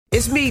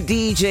It's me,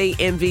 DJ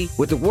Envy,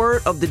 with the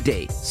word of the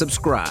day.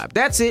 Subscribe.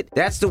 That's it.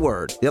 That's the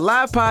word. The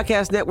Alive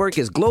Podcast Network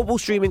is a global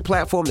streaming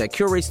platform that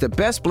curates the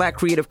best Black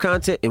creative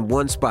content in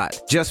one spot.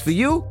 Just for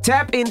you,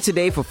 tap in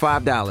today for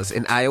 $5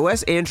 in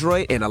iOS,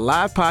 Android, and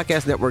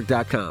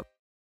AlivePodcastNetwork.com.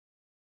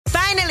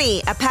 Finally,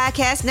 a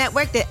podcast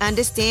network that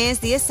understands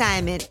the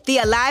assignment. The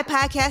Alive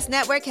Podcast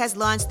Network has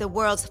launched the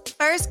world's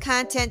first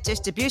content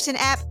distribution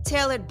app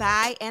tailored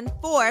by and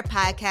for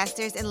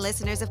podcasters and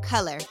listeners of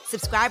color.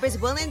 Subscribers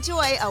will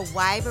enjoy a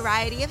wide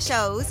variety of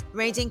shows,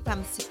 ranging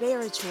from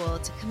spiritual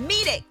to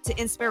comedic to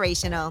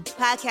inspirational.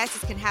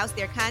 Podcasters can house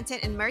their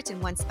content and merch in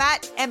one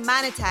spot and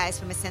monetize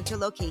from a central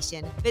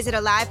location. Visit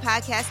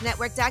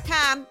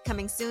AlivePodcastNetwork.com,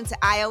 coming soon to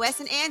iOS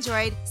and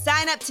Android.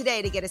 Sign up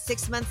today to get a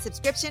 6-month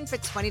subscription for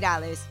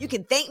 $20. You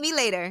can thank me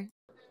later.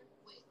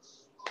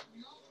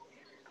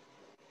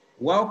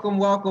 Welcome,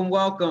 welcome,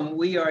 welcome.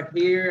 We are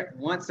here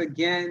once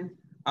again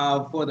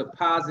for the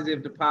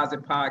Positive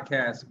Deposit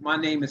Podcast. My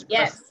name is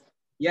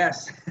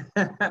Yes.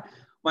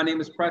 My name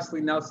is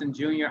Presley Nelson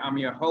Jr. I'm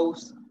your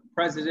host,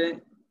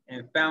 president,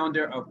 and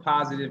founder of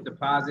Positive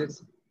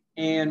Deposits.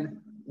 And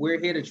we're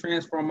here to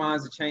transform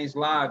minds to change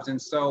lives.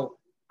 And so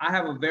I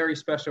have a very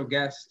special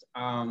guest.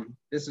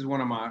 This is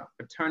one of my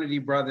fraternity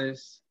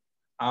brothers.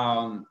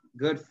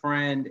 Good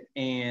friend,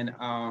 and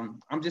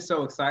I'm just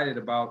so excited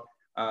about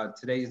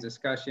today's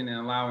discussion and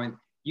allowing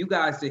you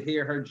guys to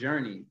hear her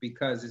journey,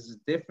 because it's a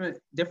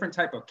different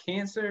type of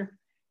cancer,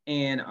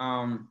 and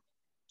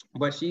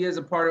but she is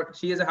a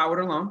Howard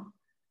alum,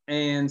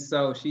 and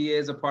so she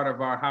is a part of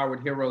our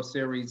Howard Hero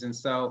series. And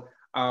so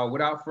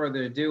without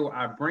further ado,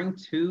 I bring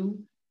to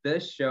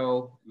the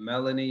show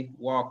Melanie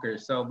Walker.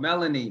 So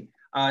Melanie,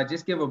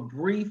 just give a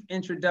brief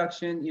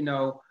introduction,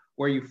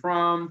 where you're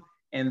from,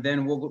 and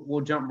then we'll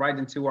jump right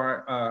into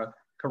our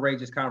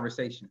courageous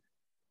conversation.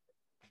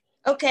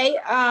 Okay,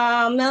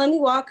 Melanie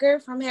Walker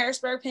from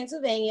Harrisburg,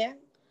 Pennsylvania.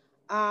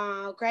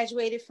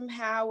 Graduated from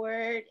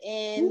Howard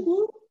in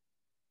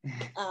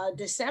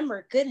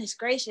December. Goodness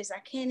gracious, I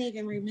can't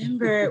even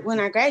remember when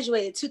I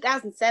graduated.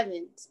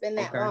 2007. It's been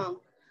that long.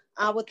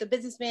 With the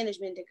business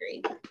management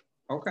degree.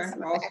 Okay,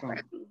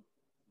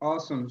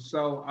 awesome.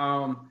 So,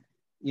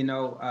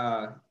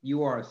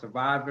 you are a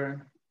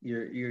survivor.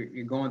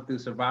 You're going through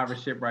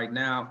survivorship right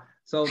now.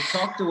 So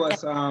talk to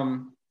us.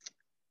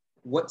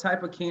 What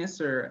type of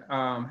cancer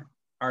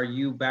are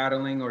you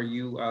battling, or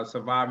you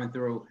surviving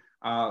through?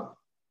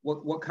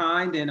 What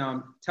kind?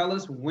 And tell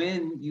us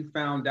when you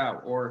found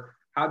out, or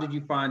how did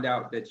you find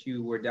out that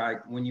you were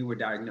when you were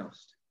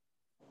diagnosed?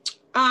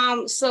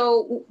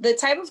 So the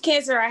type of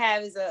cancer I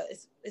have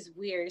is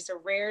weird. It's a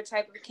rare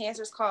type of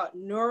cancer. It's called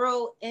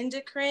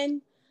neuroendocrine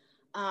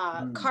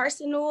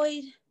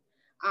carcinoid.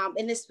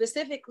 And it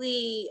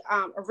specifically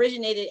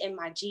originated in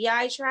my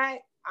GI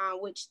tract,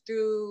 which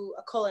through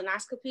a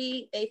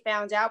colonoscopy, they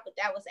found out, but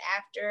that was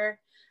after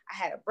I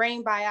had a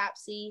brain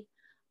biopsy.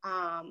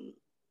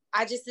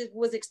 I just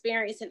was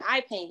experiencing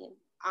eye pain.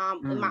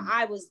 And my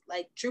eye was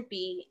like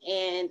droopy,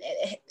 and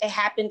it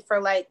happened for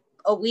like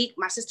a week.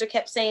 My sister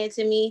kept saying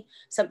to me,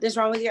 something's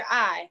wrong with your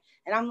eye.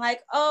 And I'm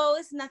like, oh,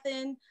 it's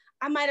nothing.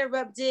 I might have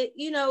rubbed it.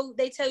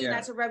 They tell you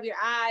not to rub your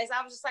eyes.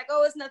 I was just like,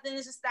 oh, it's nothing.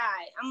 It's just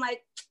eye. I'm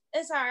like,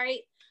 it's all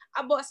right.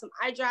 I bought some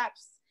eye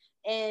drops,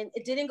 and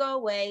it didn't go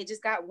away. It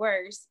just got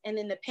worse. And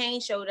then the pain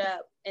showed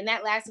up, and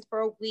that lasted for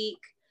a week.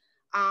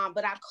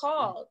 But I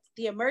called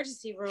the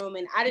emergency room,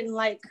 and I didn't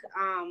like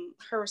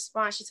her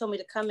response. She told me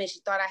to come in.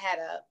 She thought I had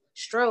a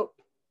stroke.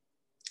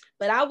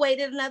 But I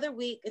waited another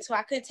week until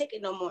I couldn't take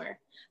it no more.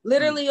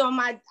 Literally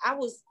I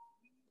was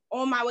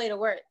on my way to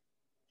work,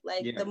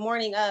 the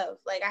morning of.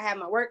 Like, I had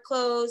my work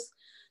clothes.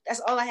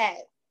 That's all I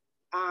had.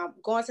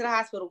 Going to the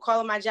hospital,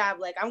 calling my job,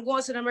 like, I'm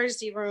going to the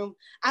emergency room.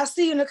 I'll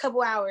see you in a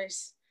couple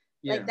hours.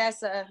 Yeah.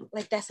 That's a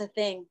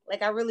thing.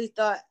 Like, I really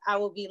thought I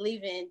would be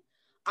leaving.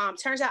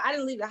 Turns out I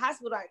didn't leave the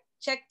hospital. I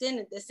checked in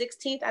at the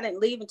 16th. I didn't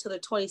leave until the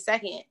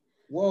 22nd.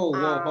 Whoa,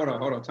 hold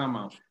on, time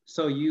out.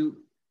 So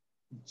you,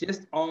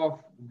 just off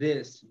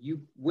this, you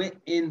went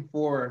in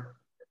for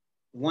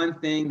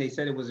one thing, they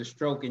said it was a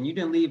stroke, and you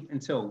didn't leave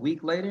until a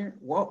week later?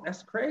 Whoa,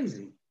 that's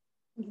crazy.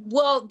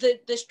 Well,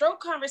 the stroke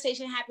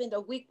conversation happened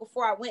a week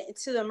before I went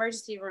into the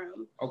emergency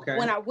room. Okay.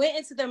 When I went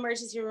into the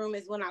emergency room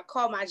is when I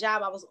called my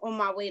job. I was on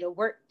my way to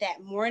work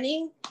that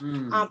morning.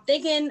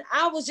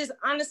 I was just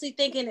honestly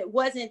thinking it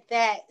wasn't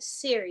that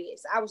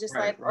serious. I was just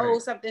oh,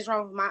 something's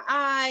wrong with my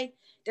eye.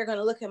 They're going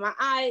to look at my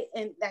eye,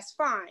 and that's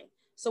fine.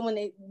 So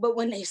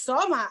when they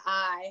saw my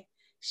eye,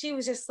 she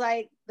was just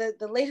like,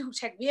 the lady who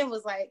checked me in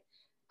was like,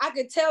 I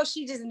could tell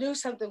she just knew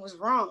something was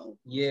wrong.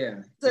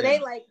 Yeah. So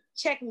they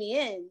checked me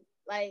in.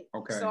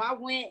 So I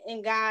went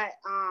and got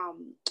a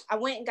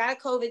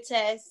COVID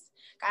test,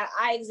 got an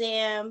eye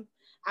exam.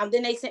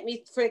 Then they sent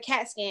me for the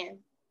CAT scan.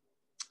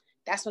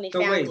 That's when they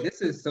found it.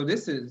 This is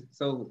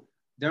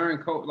during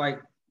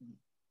COVID,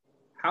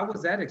 how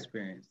was that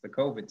experience, the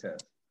COVID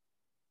test?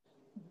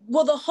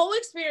 Well, the whole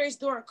experience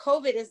during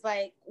COVID is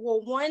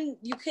one,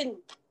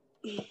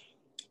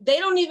 they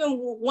don't even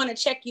want to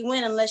check you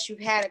in unless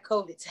you've had a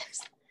COVID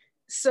test.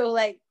 So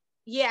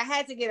Yeah, I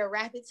had to get a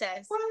rapid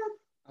test. What?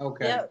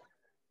 Okay. Yep.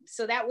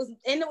 So that was,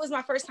 and it was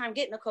my first time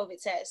getting a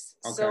COVID test.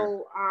 Okay.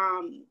 So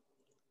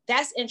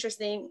that's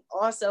interesting.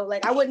 Also,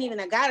 like I wouldn't even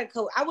have got a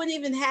COVID. I wouldn't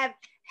even have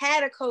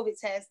had a COVID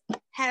test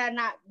had I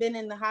not been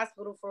in the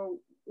hospital for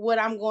what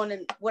I went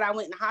in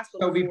the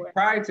hospital for.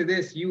 Prior to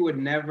this, you were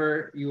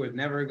never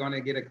going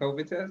to get a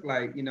COVID test?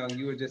 Like, you know,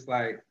 you were just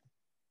like,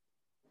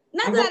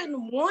 not that I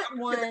didn't want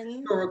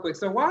one. Real quick.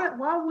 So why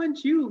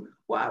wouldn't you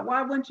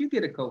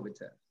get a COVID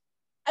test?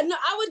 No,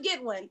 I would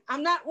get one.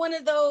 I'm not one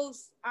of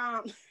those.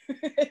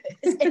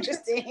 It's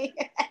interesting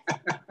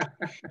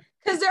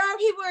because there are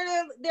people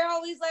they're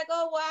always like,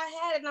 oh, well, I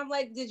had it, and I'm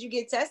like, did you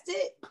get tested?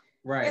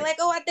 Right. They're like,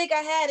 oh, I think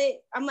I had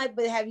it. I'm like,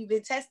 but have you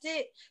been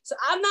tested? So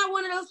I'm not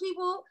one of those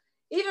people.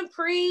 Even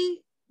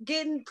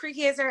getting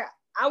pre-cancer,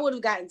 I would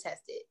have gotten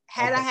tested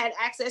had I had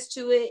access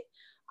to it.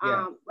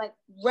 Like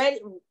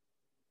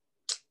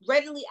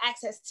readily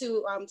access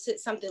to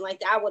something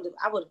like that. I would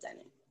have done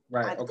it.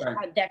 Right.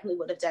 I definitely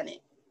would have done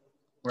it.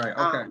 Right.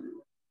 Okay.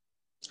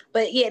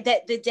 But yeah,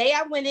 that the day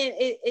I went in,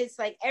 it's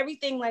like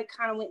everything like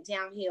kind of went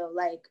downhill.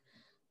 Like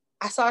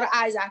I saw the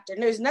eye doctor,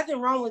 and there's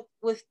nothing wrong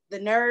with the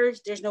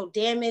nerves. There's no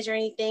damage or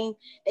anything.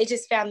 They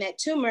just found that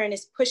tumor, and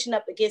it's pushing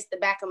up against the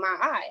back of my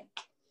eye.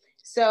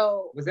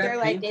 So they're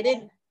like, they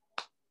didn't.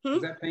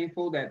 Was that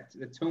painful? That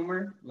the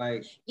tumor,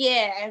 like?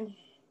 Yeah.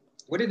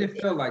 What did it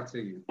feel like to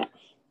you?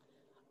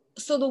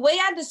 So the way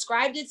I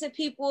described it to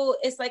people,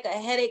 it's like a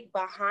headache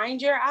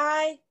behind your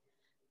eye,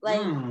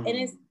 like, and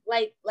it's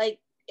like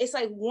it's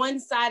like one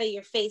side of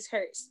your face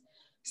hurts.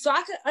 So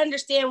I could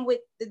understand what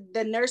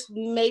the nurse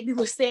maybe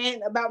was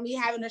saying about me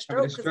having a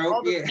stroke because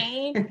all the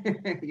pain.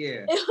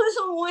 Yeah, it was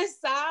on one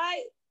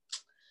side.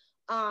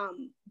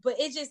 But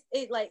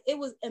it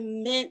was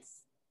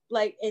immense,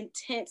 like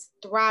intense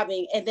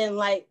throbbing, and then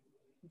like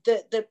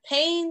the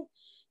pain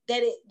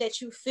that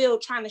you feel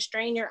trying to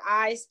strain your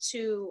eyes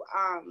to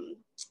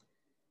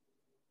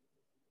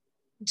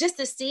just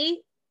to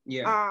see.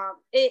 Yeah.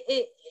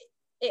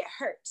 It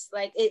hurts.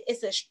 Like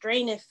it's a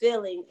straining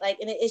feeling. Like,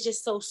 and it's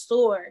just so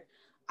sore.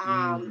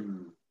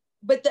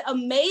 But the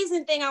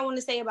amazing thing I want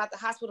to say about the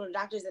hospital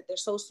doctors that they're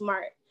so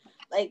smart.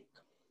 Like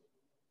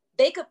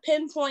they could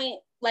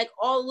pinpoint like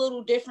all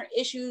little different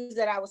issues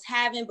that I was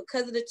having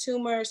because of the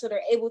tumor. So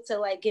they're able to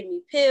like give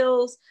me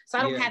pills. So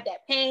I don't have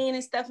that pain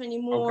and stuff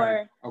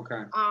anymore.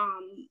 Okay.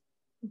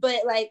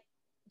 But like,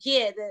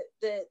 yeah,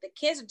 the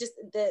cancer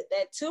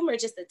that tumor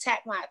just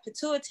attacked my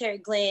pituitary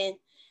gland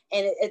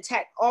and it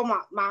attacked all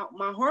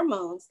my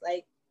hormones.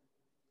 Like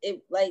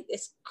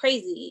it's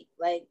crazy.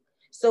 Like,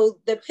 so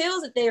the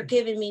pills that they're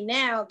giving me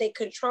now, they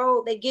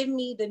give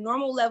me the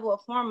normal level of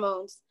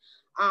hormones.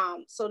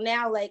 So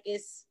now like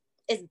it's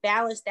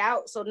balanced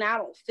out. So now I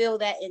don't feel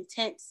that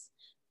intense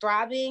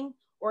throbbing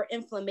or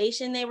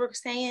inflammation they were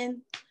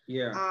saying.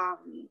 Yeah.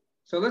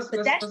 So that's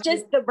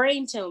just the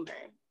brain tumor.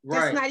 Right.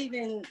 That's not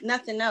even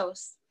nothing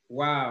else.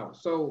 Wow.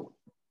 So,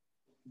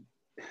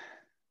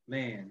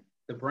 man,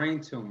 the brain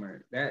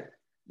tumor, that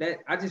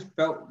I just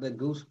felt the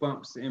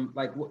goosebumps, and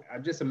like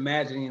I'm just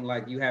imagining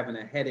like you having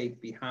a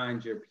headache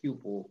behind your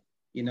pupil,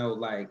 you know,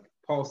 like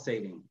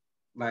pulsating.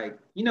 Like,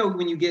 you know,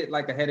 when you get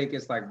like a headache,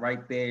 it's like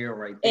right there,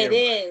 right there. It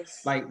is.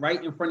 Like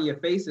right in front of your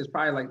face is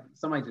probably like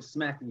somebody just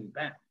smacking you,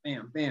 bam,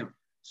 bam, bam.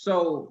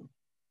 So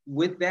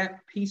with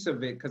that piece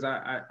of it, because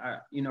I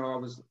you know, I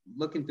was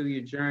looking through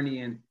your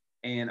journey,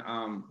 and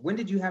when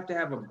did you have to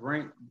have a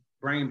brain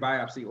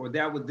biopsy, or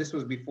this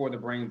was before the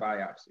brain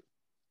biopsy?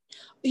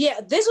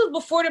 Yeah, this was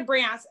before the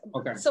brain biopsy.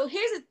 Okay. So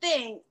here's the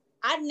thing.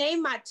 I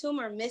named my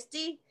tumor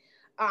Misty,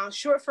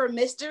 short for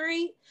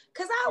mystery,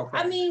 because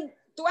I mean,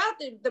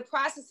 throughout the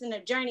process and the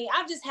journey,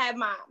 I've just had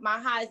my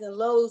highs and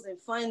lows and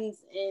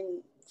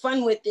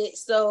fun with it.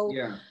 So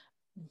yeah.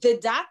 The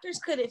doctors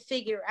couldn't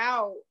figure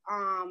out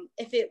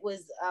if it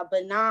was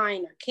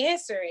benign or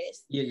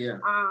cancerous. Yeah.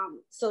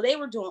 So they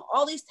were doing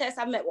all these tests.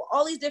 I met with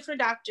all these different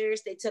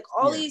doctors. They took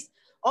all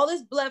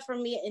this blood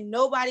from me, and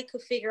nobody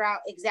could figure out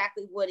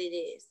exactly what it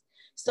is.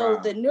 So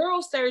the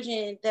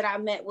neurosurgeon that I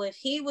met with,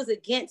 he was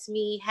against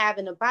me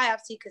having a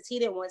biopsy because he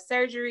didn't want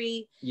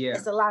surgery. Yeah.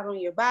 It's a lot on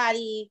your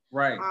body.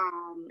 Right.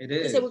 It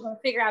is. He said we're going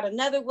to figure out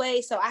another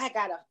way. So I had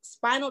got a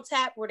spinal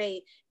tap where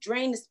they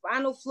drained the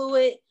spinal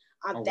fluid.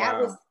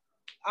 Was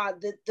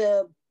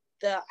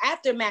the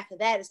aftermath of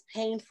that is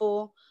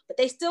painful, but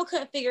they still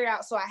couldn't figure it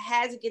out. So I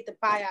had to get the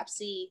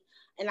biopsy,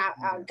 and I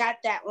got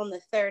that on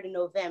the 3rd of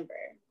November.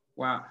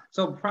 Wow.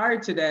 So prior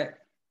to that,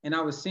 and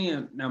I was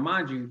seeing, now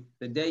mind you,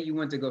 the day you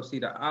went to go see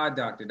the eye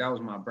doctor, that was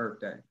my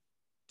birthday.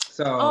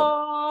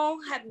 So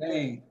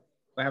happy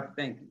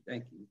birthday.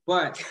 Thank you.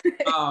 But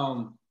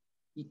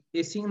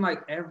it seemed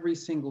like every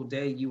single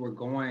day you were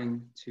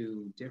going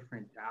to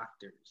different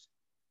doctors.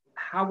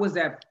 How was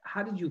that?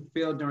 How did you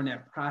feel during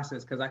that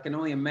process? Because I can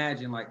only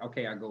imagine, like,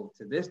 okay, I go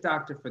to this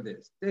doctor for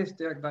this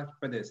doctor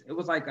for this. It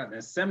was like an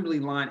assembly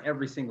line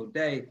every single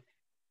day.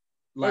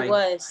 Like, it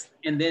was.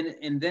 And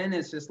then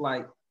it's just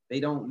like, they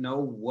don't know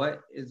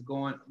what is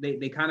going,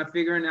 they kind of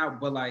figuring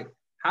out, but like,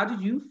 how did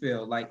you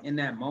feel like in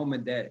that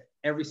moment that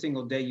every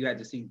single day you had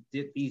to see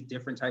these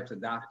different types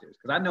of doctors.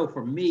 Because I know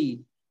for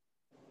me,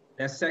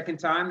 that second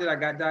time that I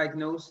got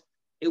diagnosed,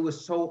 it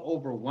was so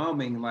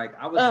overwhelming. Like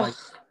I was like,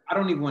 I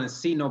don't even want to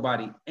see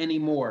nobody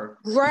anymore.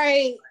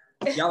 Right.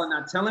 Y'all are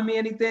not telling me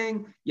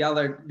anything. Y'all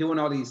are doing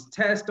all these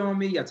tests on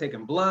me. Y'all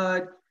taking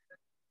blood.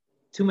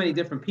 Too many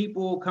different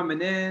people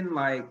coming in.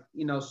 Like,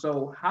 you know,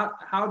 so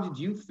how did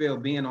you feel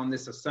being on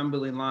this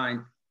assembly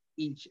line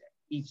each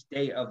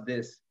day of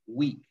this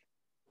week?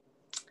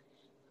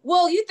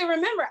 Well, you have to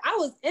remember, I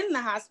was in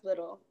the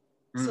hospital.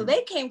 So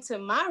they came to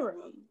my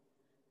room.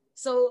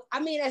 So, I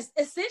mean,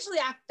 essentially,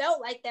 I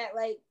felt like that.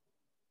 Like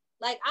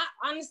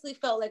I honestly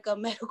felt like a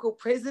medical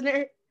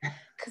prisoner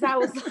because I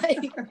was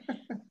like,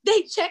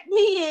 they checked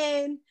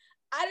me in.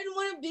 I didn't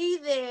want to be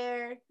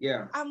there.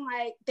 Yeah. I'm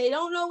like, they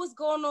don't know what's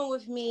going on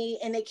with me.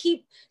 And they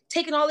keep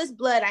taking all this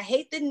blood. I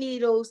hate the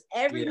needles.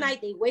 Every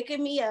night they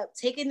waking me up,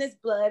 taking this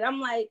blood.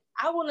 I'm like,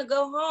 I want to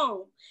go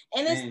home.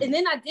 And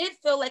then I did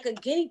feel like a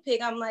guinea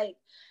pig. I'm like,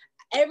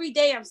 every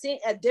day I'm seeing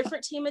a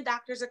different team of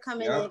doctors are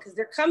coming in because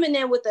they're coming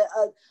in with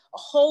a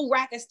whole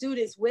rack of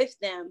students with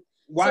them.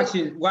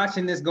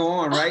 Watching this go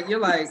on, right? You're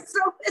like,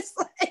 so it's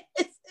like,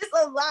 it's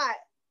a lot.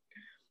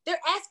 They're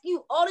asking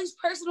you all these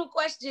personal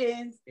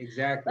questions.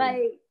 Exactly.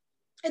 Like,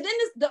 and then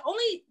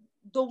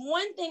the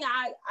one thing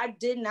I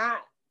did not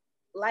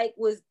like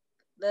was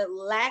the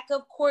lack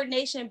of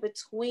coordination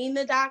between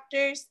the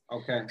doctors.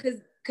 Okay.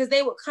 Because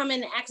they would come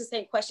in and ask the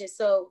same questions.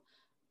 So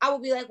I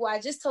would be like, well, I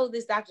just told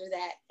this doctor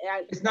that.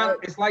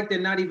 It's like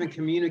they're not even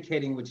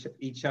communicating with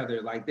each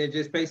other. Like they're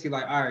just basically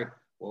like, all right,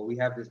 well, we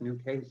have this new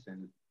case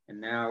and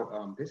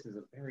now this is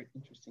a very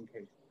interesting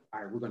case.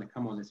 All right, we're going to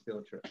come on this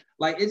field trip.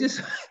 Like, it's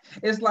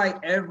like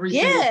every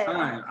single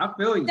time. I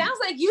feel you. Sounds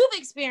like you've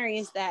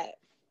experienced that.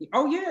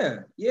 Oh, yeah.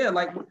 Yeah.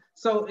 Like,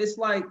 so it's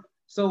like,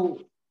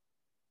 when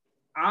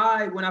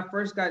I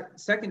first got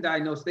second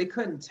diagnosed, they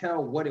couldn't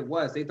tell what it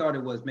was. They thought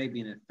it was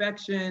maybe an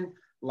infection,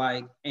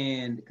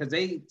 and because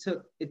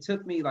it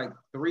took me like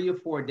 3 or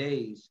 4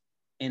 days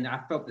and I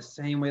felt the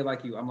same way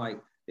like you. I'm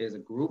like, there's a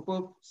group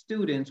of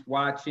students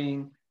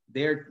watching.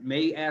 They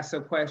may ask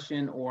a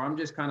question, or I'm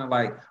just kind of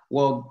like,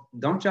 well,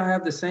 don't y'all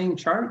have the same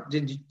chart?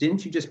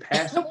 Didn't you just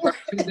pass the chart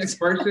to this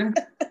person?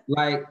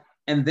 Like,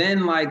 and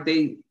then like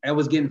I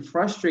was getting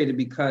frustrated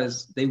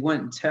because they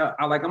wouldn't tell.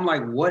 I'm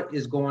like, what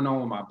is going on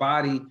with my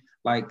body?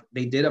 Like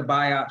they did a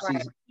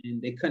biopsy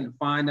and they couldn't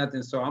find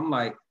nothing. So I'm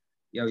like,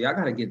 yo, y'all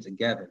got to get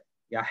together.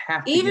 Y'all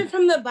have to. Even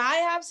from the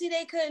biopsy,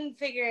 they couldn't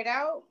figure it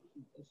out.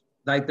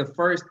 Like they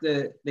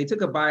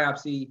took a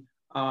biopsy,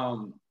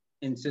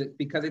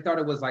 because they thought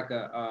it was like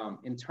a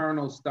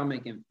internal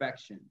stomach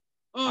infection.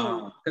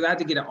 Because I had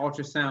to get an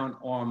ultrasound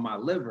on my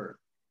liver.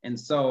 And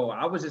so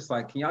I was just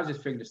like, can y'all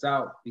just figure this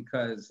out?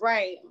 Because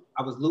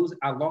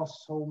I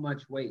lost so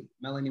much weight.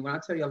 Melanie, when I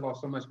tell you I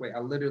lost so much weight, I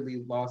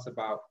literally lost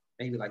about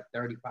maybe like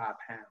 35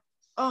 pounds.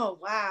 Oh,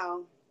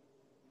 wow.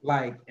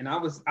 Like, and I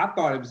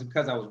thought it was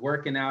because I was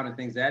working out and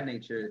things of that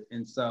nature.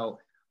 And so,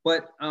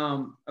 but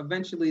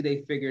eventually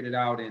they figured it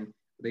out and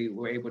they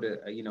were able to,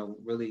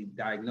 really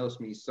diagnose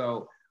me.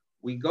 So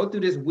we go through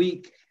this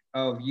week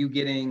of you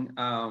getting,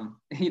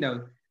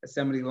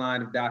 assembly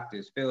line of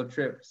doctors, field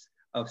trips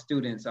of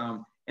students.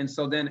 And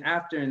so then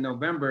after in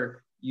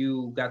November,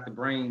 you got the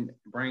brain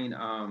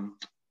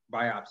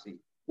biopsy.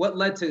 What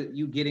led to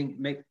you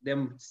make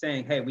them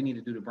saying, hey, we need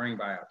to do the brain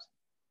biopsy?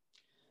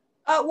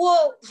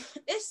 Well,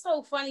 it's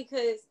so funny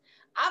because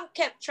I've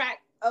kept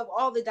track of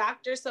all the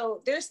doctors.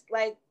 So there's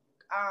like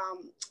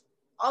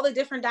all the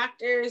different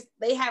doctors,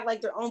 they have like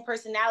their own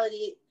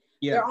personality.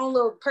 Their own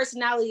little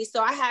personality.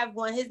 So I have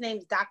one, his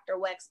name's Dr.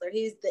 Wexler.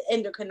 He's the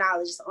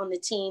endocrinologist on the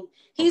team.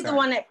 He's the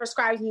one that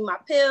prescribes me my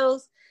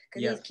pills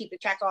because he's keeping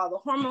track of all the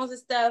hormones and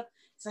stuff.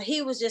 So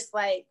he was just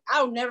like,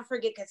 I'll never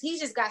forget because he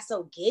just got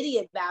so giddy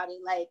about it.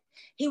 Like,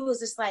 he was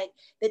just like,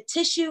 the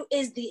tissue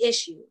is the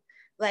issue.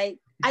 Like,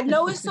 I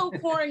know it's so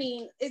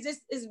corny.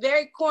 It's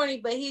very corny,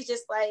 but he's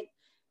just like,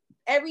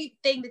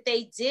 everything that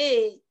they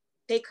did,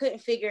 they couldn't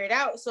figure it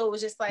out. So it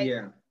was just like,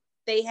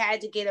 they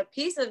had to get a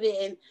piece of it.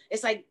 And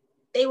it's like,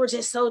 they were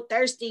just so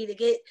thirsty to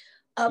get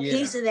a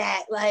piece of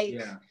that. Like,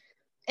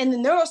 and the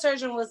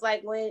neurosurgeon was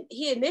like, when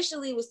he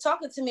initially was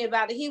talking to me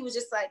about it, he was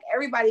just like,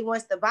 everybody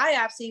wants the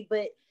biopsy,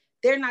 but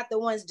they're not the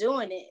ones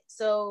doing it.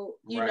 So,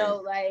 you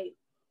know, like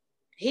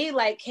he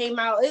like came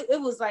out, it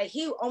was like,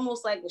 he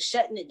almost like was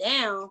shutting it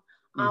down.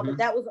 But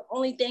that was the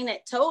only thing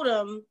that told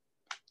him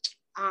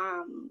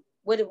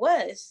what it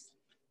was.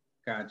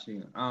 Got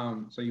you.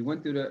 So you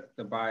went through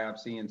the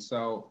biopsy, and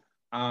so,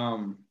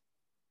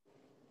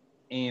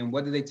 and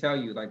what did they tell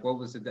you? Like, what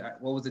was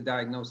the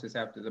diagnosis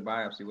after the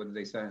biopsy? What did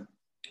they say?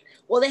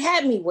 Well, they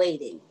had me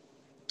waiting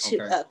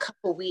a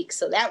couple weeks,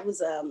 so that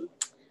was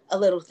a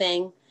little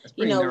thing.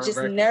 You know,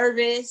 just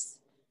nervous.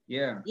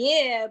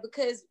 Yeah,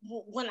 because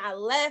when I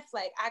left,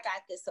 like I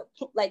got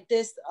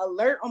this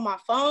alert on my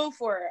phone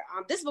for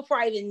this before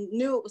I even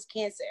knew it was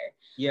cancer.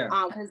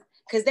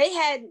 Because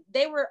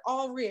they were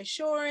all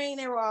reassuring.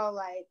 They were all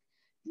like,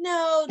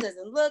 no,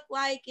 doesn't look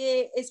like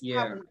it. It's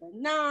probably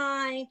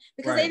benign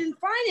because they didn't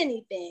find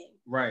anything.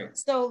 Right.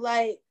 So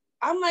like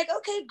I'm like,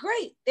 okay,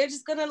 great. They're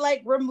just gonna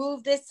like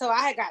remove this. So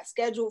I got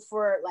scheduled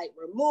for like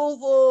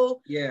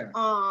removal. Yeah.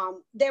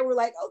 They were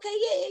like, okay,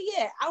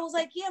 yeah. I was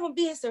like, yeah, I'm gonna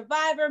be a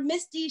survivor.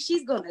 Misty,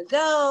 she's gonna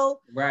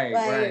go. Right,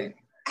 like, right.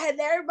 And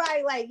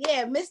everybody like,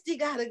 yeah, Misty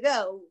gotta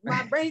go.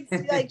 My brain's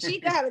like, she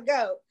gotta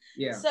go.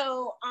 Yeah.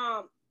 So,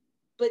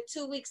 but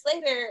 2 weeks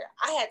later,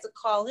 I had to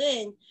call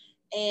in,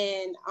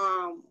 and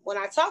when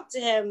I talked to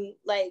him,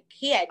 like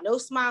he had no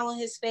smile on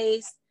his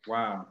face.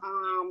 Wow.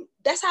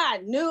 That's how I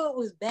knew it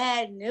was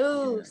bad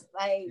news. Yeah.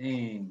 Like,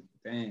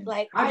 dang.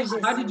 Like,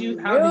 how did you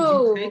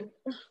take it?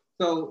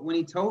 So when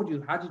he told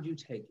you, how did you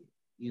take it?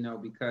 You know,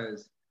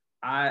 because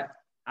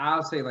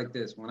I'll say like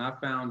this: when I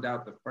found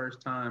out the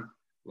first time,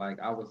 like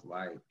I was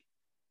a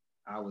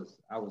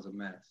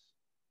mess.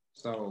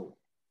 So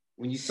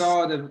when you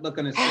saw the look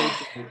on his face,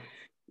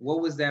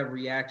 what was that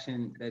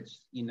reaction? That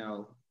you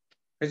know,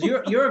 because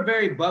you're a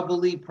very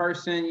bubbly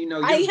person. You know,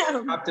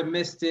 you're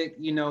optimistic.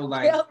 You know,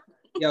 like. Yep.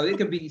 Yo, it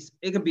could be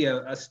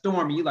a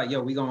storm. You like,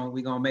 yo, we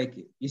gonna make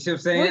it. You see what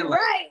I'm saying? Like,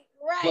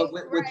 right. But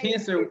with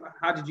cancer,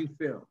 how did you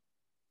feel?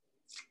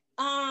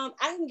 I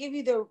can give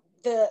you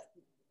the.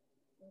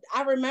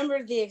 I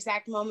remember the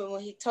exact moment when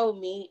he told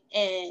me,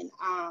 and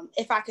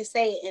if I could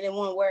say it in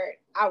one word,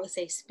 I would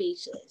say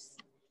speechless.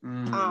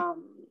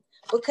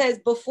 Because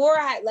before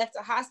I had left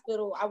the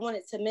hospital, I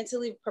wanted to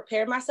mentally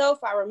prepare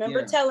myself. I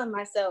remember telling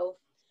myself,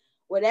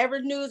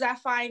 whatever news I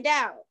find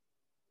out,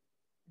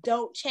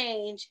 don't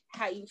change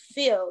how you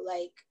feel.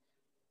 Like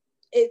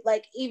it,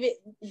 like even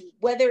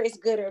whether it's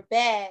good or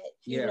bad,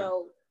 you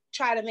know,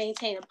 try to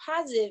maintain a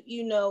positive,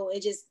 you know,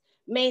 and just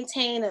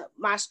maintain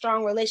my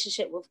strong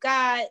relationship with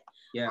God.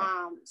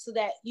 So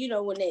that, you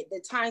know, when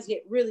the times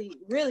get really,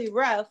 really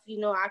rough, you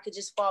know, I could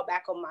just fall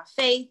back on my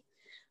faith,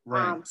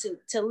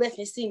 to lift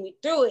and see me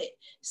through it.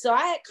 So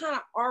I had kind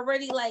of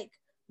already like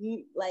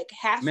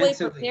halfway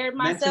prepared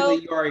myself.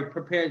 Mentally, you already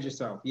prepared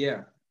yourself.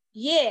 Yeah.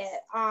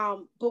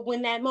 But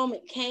when that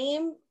moment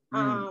came,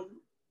 I'll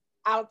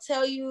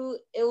tell you,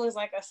 it was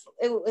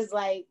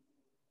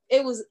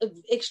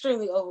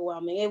extremely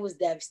overwhelming. It was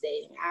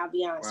devastating. I'll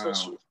be honest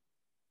with you.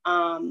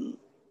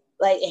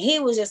 Like, he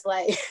was just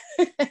like,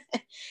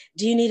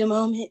 do you need a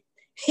moment?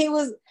 He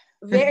was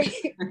very,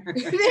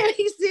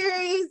 very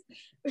serious,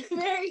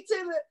 very to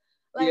the,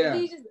 like,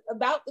 he's just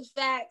about the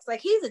facts. Like,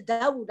 he's a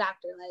double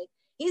doctor. Like,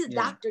 he's a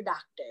doctor.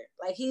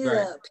 Like, he's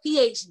a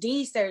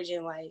PhD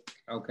surgeon. Like,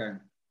 okay.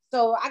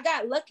 So I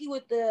got lucky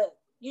with the,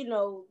 you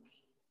know,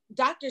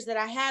 doctors that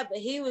I had, but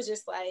he was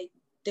just like,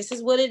 this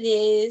is what it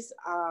is.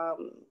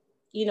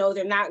 You know,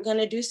 they're not going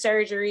to do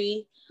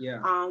surgery.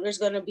 There's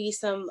going to be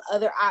some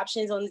other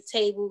options on the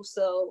table.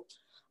 So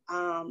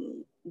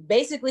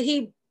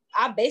basically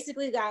I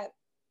got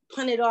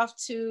punted off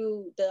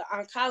to the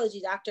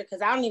oncology doctor,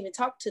 because I don't even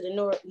talk to the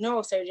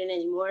neurosurgeon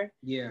anymore.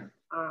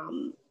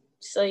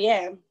 So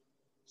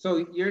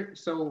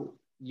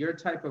your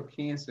type of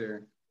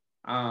cancer,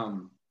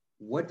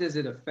 what does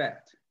it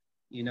affect?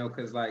 You know,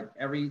 because like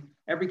every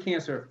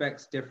cancer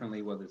affects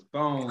differently, whether it's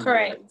bone,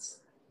 correct,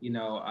 you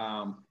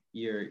know,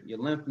 your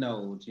lymph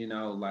nodes, you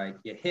know, like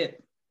your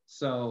hip.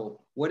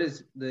 So what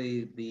is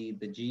the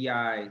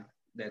GI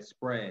that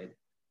spread?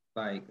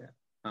 Like,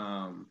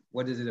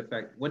 what does it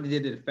affect? What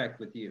did it affect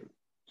with you?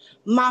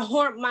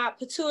 My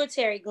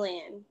pituitary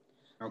gland.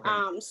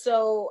 Okay.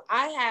 So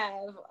I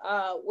have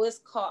what's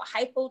called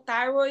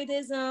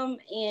hypothyroidism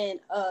and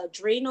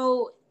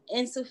adrenal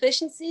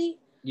insufficiency.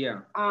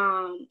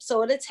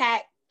 So it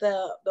attacked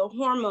the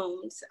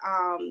hormones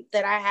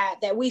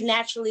that we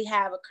naturally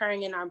have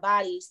occurring in our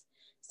bodies.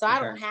 So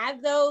I don't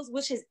have those,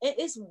 which is,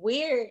 it's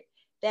weird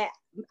that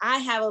I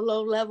have a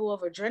low level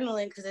of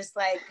adrenaline, because it's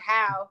like,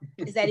 how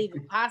is that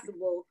even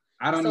possible?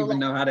 I don't even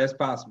know how that's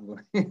possible.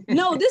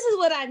 No, this is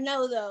what I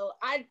know though.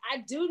 I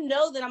do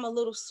know that I'm a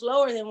little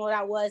slower than what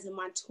I was in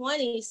my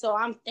 20s. So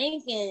I'm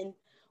thinking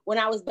when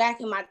I was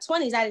back in my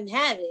 20s, I didn't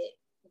have it,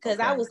 because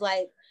I was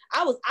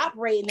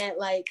operating at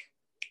like,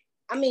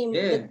 I mean,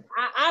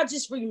 I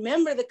just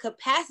remember the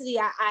capacity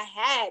I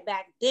had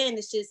back then.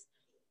 It's just,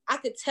 I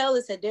could tell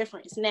it's a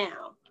difference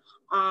now.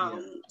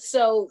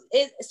 So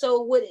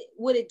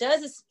what it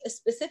does is it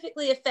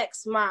specifically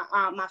affects my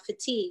my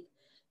fatigue.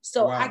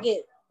 So I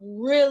get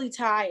really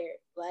tired,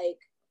 like,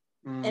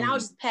 and I'll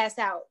just pass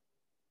out.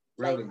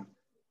 Really? Like,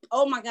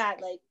 oh my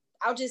God, like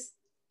I'll just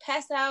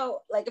pass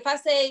out. Like if I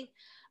say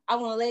I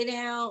want to lay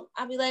down,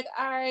 I'll be like,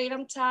 all right,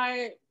 I'm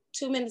tired.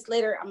 2 minutes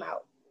later, I'm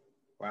out.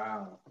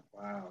 Wow.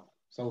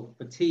 So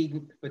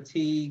fatigue.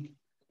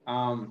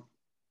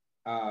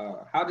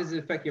 How does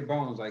it affect your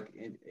bones? Like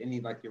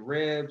any, like your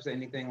ribs,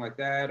 anything like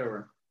that,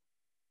 or?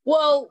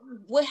 Well,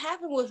 what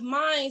happened with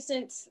mine,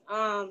 since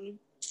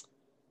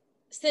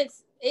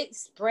it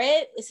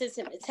spread, since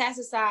it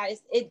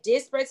metastasized, it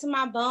did spread to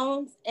my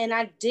bones, and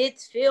I did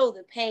feel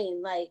the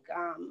pain. Like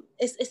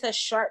it's a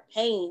sharp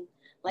pain.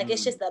 Like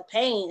it's just a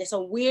pain. It's a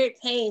weird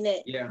pain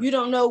that you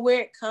don't know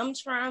where it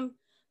comes from.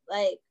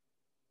 Like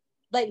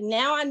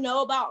now I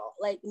know about,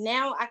 like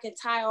now I can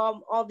tie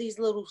all these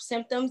little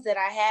symptoms that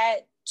I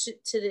had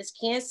to this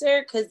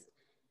cancer, because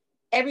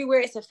everywhere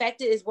it's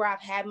affected is where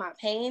I've had my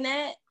pain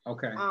at.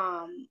 Okay.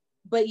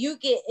 But you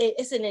get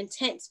it's an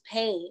intense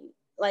pain,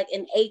 like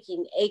an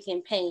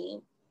aching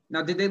pain.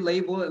 Now, did they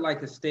label it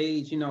like a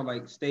stage,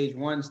 like stage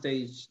 1,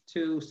 stage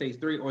 2, stage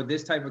 3, or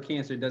this type of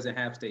cancer doesn't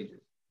have stages?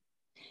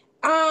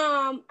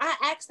 I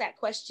asked that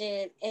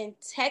question, and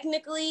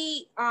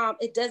technically,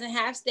 it doesn't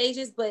have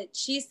stages, but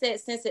she said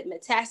since it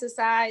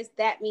metastasized,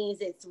 that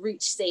means it's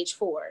reached stage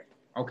 4.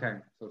 Okay,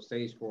 so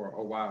stage 4.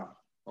 Oh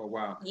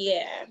wow.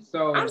 Yeah.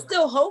 So I'm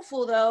still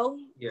hopeful though.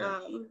 Yeah.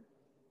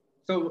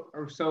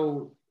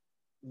 So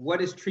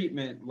what is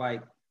treatment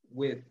like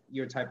with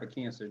your type of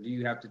cancer? Do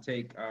you have to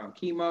take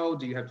chemo?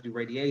 Do you have to do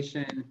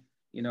radiation?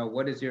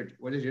 What does your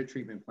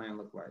treatment plan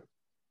look like?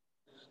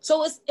 So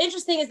what's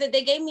interesting is that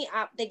they gave me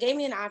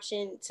an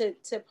option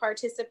to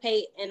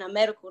participate in a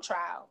medical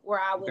trial where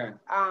I would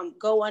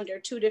go under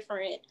 2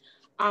 different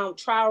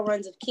trial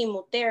runs of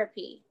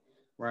chemotherapy,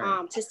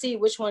 right, to see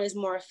which one is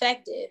more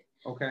effective.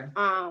 Okay.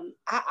 I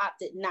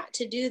opted not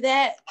to do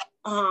that.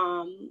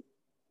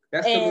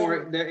 That's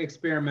the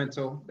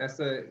experimental. That's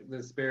the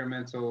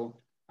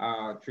experimental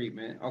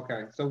treatment.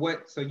 Okay. So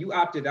you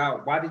opted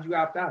out. Why did you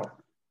opt out?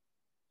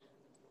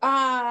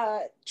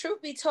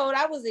 Truth be told,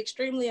 I was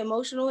extremely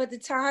emotional at the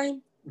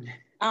time.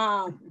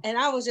 And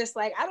I was just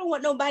like, I don't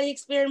want nobody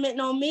experimenting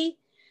on me.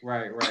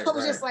 Right. I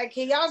was just like,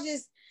 can y'all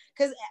just,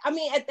 because I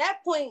mean, at that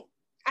point,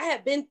 I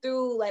had been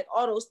through like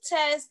all those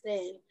tests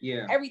and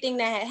everything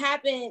that had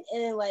happened.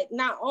 And like,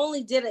 not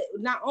only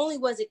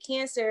was it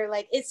cancer,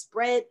 like it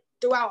spread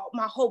throughout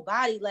my whole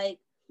body, like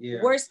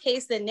worst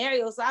case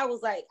scenario. So I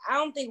was like, I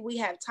don't think we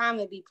have time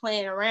to be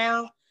playing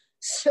around.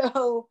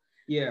 So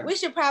we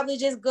should probably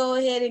just go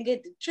ahead and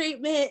get the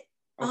treatment.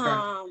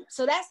 Okay.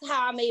 So that's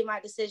how I made my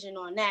decision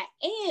on that.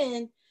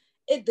 And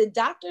the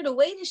doctor, the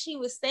way that she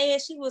was saying,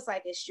 she was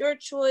like, it's your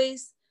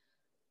choice.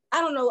 I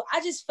don't know.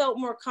 I just felt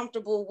more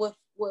comfortable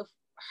with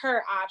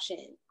her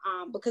option.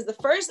 Because the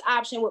first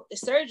option with the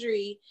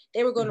surgery,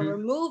 they were going to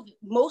remove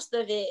most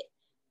of it,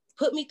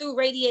 put me through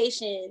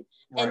radiation,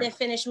 and then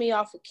finish me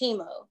off with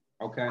chemo.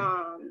 Okay.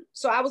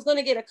 So I was going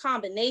to get a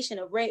combination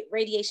of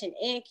radiation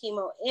and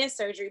chemo and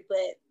surgery,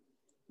 but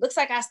looks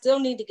like I still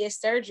need to get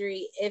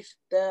surgery if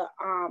the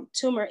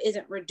tumor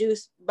isn't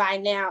reduced by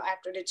now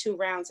after the 2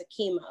 rounds of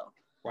chemo.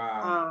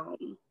 Wow.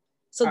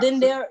 So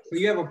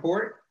you have a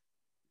port?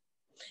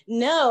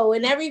 No,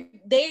 and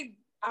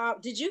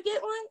did you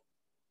get one?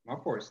 My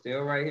port's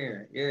still right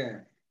here. Yeah.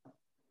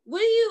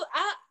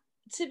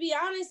 To be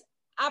honest,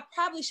 I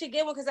probably should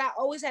get one because I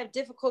always have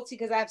difficulty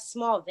because I have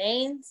small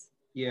veins.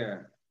 Yeah.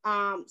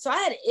 So I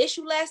had an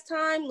issue last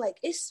time. Like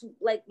it's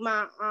like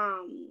my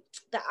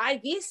the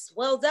IV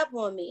swelled up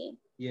on me.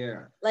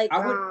 Yeah. Like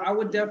I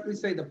would definitely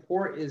say the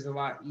port is a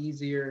lot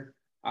easier.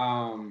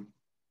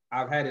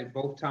 I've had it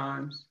both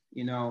times,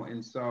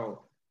 and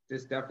so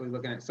just definitely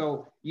looking at.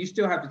 So you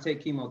still have to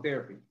take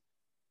chemotherapy.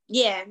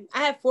 Yeah,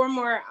 I have 4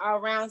 more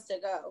rounds to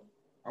go.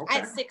 Okay. I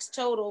had 6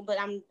 total, but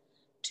I'm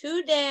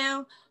 2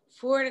 down,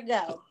 4 to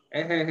go.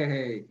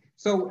 Hey.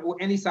 So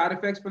any side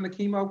effects from the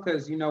chemo?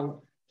 Because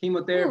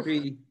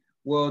chemotherapy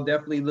will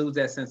definitely lose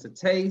that sense of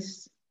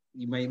taste.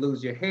 You may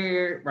lose your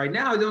hair. Right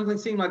now, it doesn't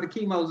seem like the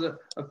chemo's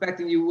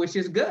affecting you, which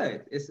is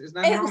good. It's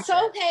not wrong. It's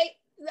okay.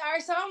 All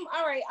right, so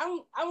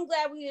I'm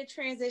glad we are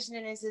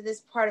transitioning into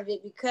this part of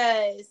it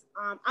because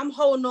I'm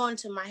holding on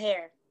to my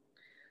hair.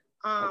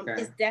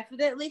 It's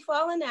definitely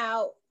falling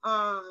out.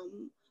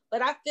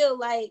 But I feel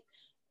like,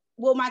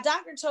 well, my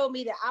doctor told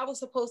me that I was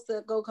supposed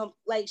to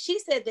like she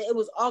said that it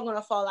was all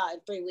gonna fall out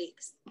in 3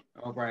 weeks.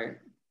 All right.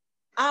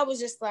 I was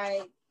just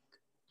like,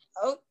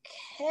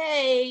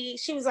 okay.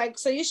 She was like,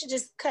 so you should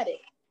just cut it.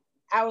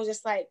 I was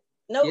just like,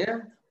 nope. Yeah.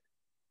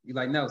 You're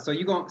like, no. So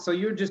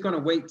you're just gonna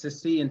wait to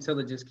see until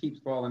it just keeps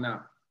falling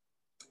out.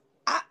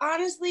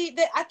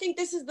 I think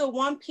this is the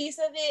one piece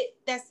of it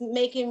that's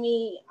making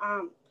me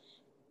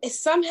it's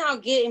somehow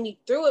getting me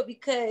through it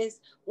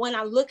because when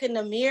I look in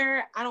the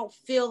mirror, I don't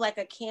feel like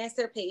a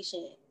cancer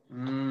patient.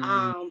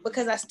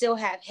 Because I still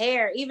have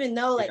hair, even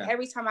though like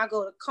every time I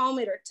go to comb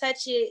it or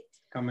touch it,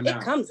 it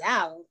comes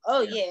out.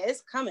 Oh yeah,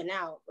 it's coming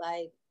out.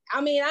 Like,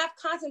 I mean, I've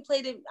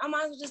contemplated, I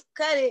might as well just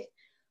cut it,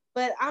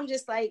 but I'm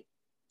just like,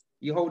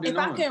 you holding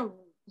on. If I can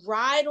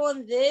ride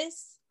on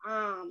this,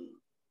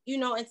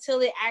 until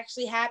it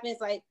actually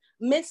happens, like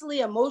mentally,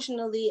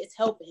 emotionally, it's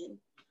helping.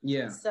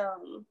 Yeah.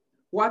 So.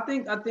 Well, I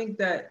think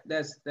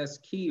that's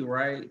key,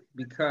 right?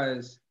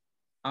 Because,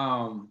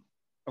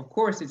 of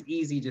course, it's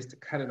easy just to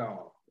cut it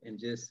off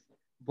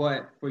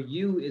but for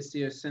you, it's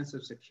your sense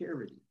of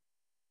security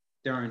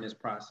during this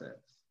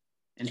process.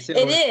 It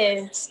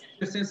is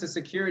a sense of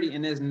security,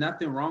 and there's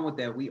nothing wrong with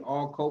that. We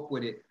all cope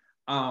with it.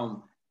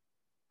 I'll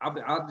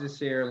just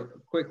share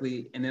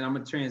quickly, and then I'm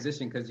gonna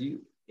transition because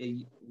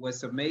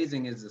what's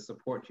amazing is the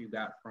support you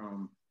got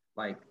from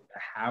like the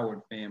Howard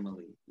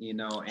family,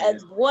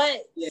 and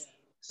what. Yeah.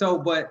 So,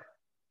 but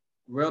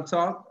real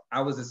talk,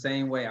 I was the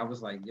same way. I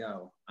was like,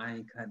 yo, I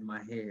ain't cutting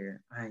my hair.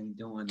 I ain't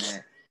doing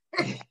that.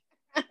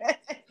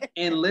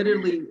 And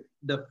literally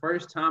the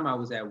first time I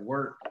was at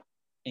work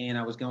and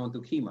I was going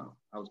through chemo.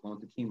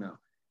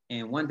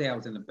 And one day I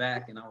was in the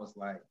back and I was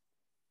like,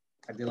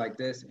 I did like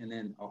this, and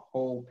then a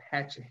whole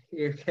patch of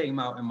hair came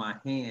out in my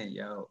hand,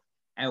 yo,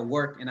 at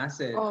work. And I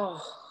said,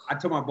 I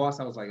told my boss,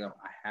 I was like, yo,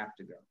 I have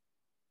to go.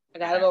 I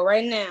gotta go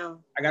right now.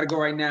 I gotta go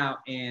right now.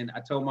 And I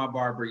told my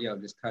barber, yo,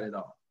 just cut it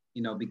off.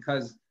 You know,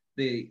 because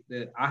I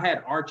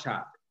had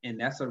R-CHOP, and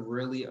that's a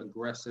really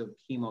aggressive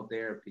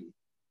chemotherapy.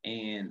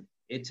 And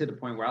it to the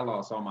point where I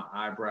lost all my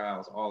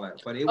eyebrows, all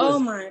that. But it was, oh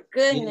my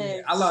goodness.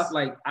 Yeah, I lost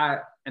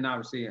and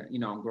obviously, you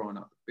know, I'm growing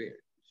up with beard.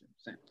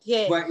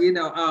 Yeah. But you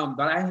know,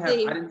 but I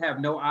didn't have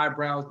no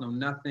eyebrows, no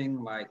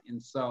nothing, like,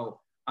 and so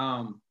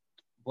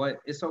but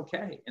it's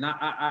okay. And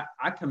I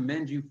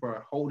commend you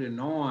for holding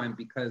on,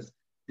 because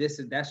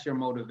that's your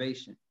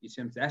motivation. You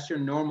see, that's your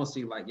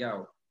normalcy, like,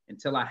 yo,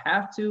 until I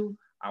have to,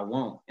 I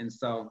won't. And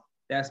so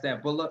that's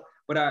that. But look,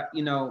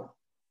 you know,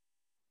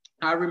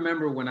 I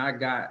remember when I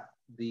got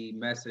the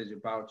message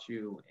about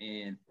you,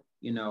 and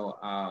you know,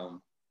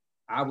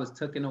 I was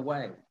taken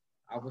away.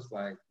 I was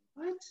like,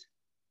 what?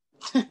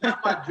 Not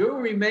my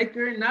jewelry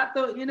maker, not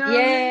the, you know.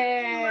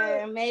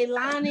 Yeah,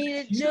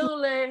 Melanie the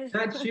jeweler.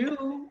 Not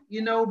you,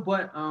 you know,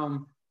 but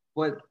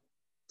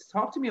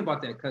talk to me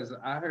about that, because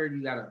I heard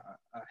you got a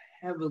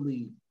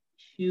heavily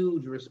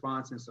huge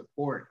response and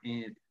support.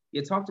 And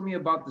you talk to me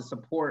about the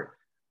support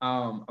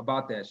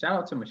about that. Shout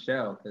out to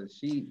Michelle, because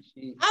she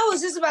I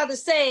was just about to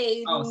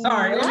say,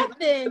 sorry,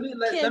 nothing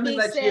can be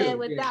said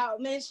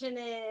without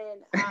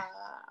mentioning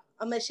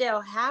a Michelle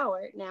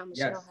Howard. Now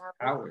Michelle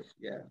Howard,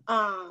 yeah.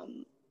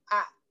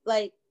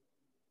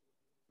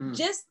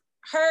 Just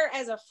her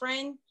as a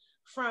friend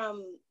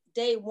from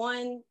day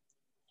one,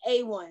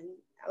 A1.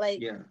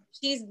 Like,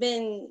 she's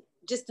been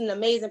just an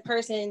amazing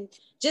person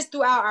just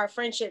throughout our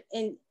friendship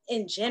in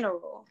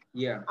general.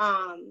 Yeah.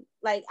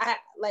 Like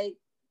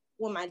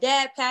when my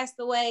dad passed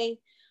away,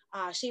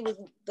 she was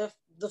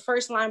the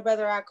first line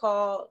brother I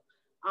called.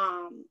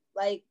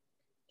 Like,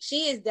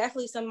 she is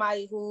definitely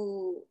somebody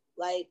who,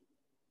 like,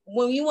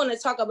 when you want to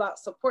talk about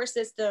support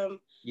system,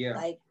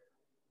 like,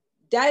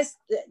 that's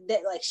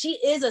that, like, she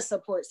is a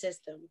support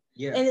system.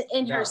 Yeah.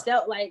 And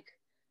herself, like,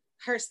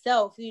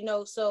 herself, you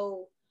know.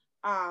 So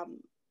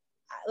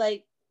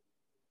like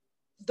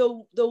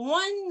the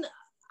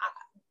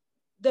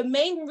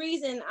main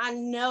reason I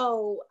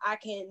know I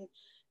can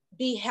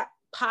be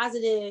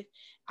positive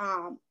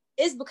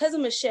is because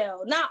of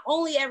Michelle. Not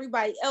only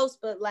everybody else,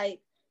 but like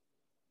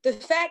the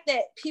fact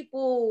that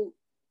people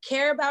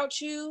care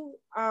about you,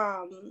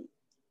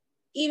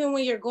 even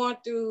when you're going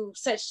through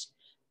such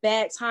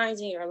bad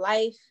times in your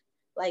life,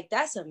 like,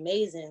 that's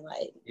amazing.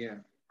 Like, yeah,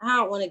 I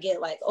don't want to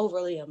get like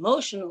overly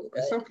emotional.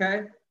 It's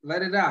okay.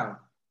 Let it out.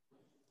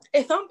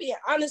 If I'm being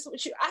honest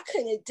with you, I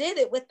couldn't have did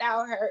it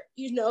without her,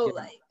 you know.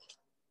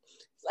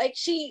 Like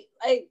she,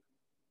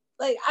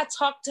 like I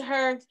talked to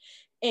her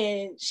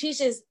and she's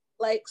just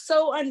like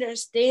so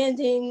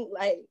understanding.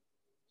 Like,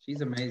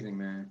 she's amazing,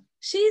 man.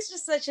 She's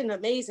just such an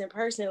amazing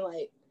person.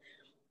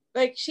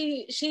 Like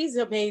she's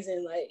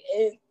amazing. Like,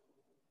 and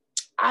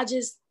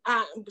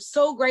I'm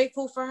so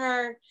grateful for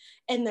her,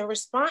 and the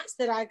response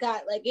that I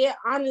got, like, it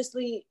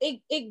honestly,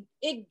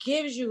 it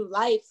gives you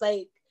life.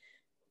 Like,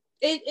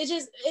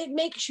 it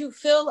makes you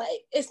feel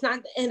like it's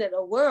not the end of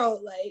the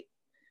world. Like,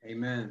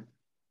 amen.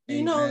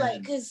 You know,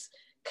 like, cause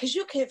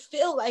you can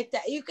feel like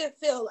that. You can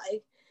feel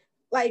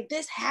like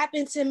this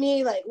happened to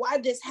me. Like, why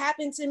this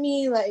happened to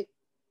me? Like,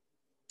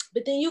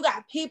 but then you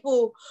got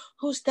people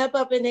who step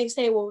up and they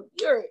say, well,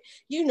 you're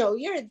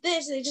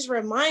this. They just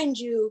remind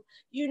you,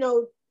 you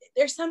know,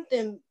 there's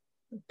something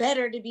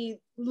better to be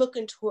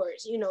looking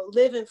towards, you know,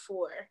 living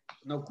for.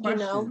 No question.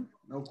 You know?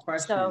 No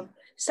question. So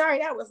sorry,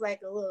 that was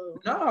like a little.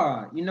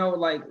 No, you know,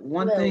 like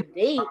one thing.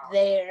 Deep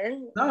there.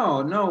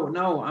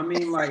 No. I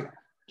mean, like,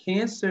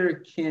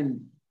 cancer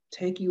can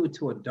take you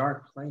into a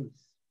dark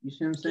place. You see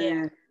what I'm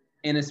saying? Yeah.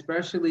 And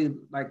especially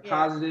like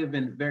positive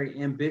and very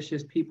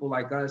ambitious people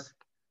like us,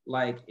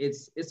 like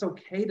it's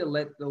okay to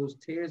let those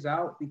tears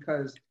out,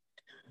 because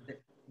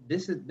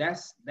that's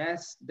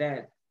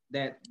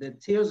the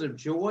tears of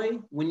joy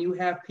when you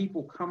have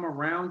people come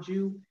around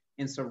you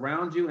and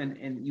surround you,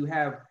 and you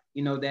have,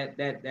 you know,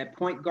 that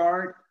point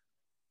guard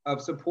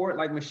of support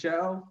like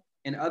Michelle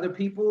and other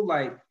people.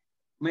 Like,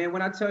 man,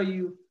 when I tell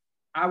you,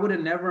 I would have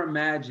never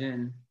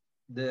imagined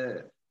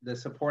the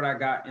support I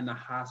got in the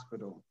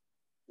hospital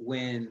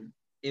when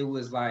it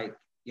was like,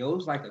 it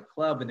was like a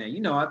club in there. You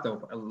know, I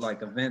thought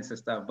like events and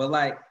stuff, but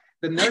like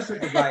the nurses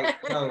was like,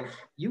 yo,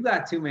 you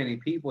got too many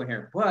people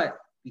here. But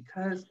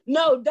because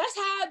no, that's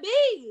how it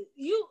be.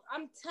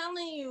 I'm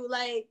telling you,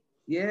 like,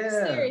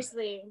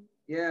 seriously.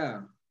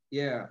 Yeah.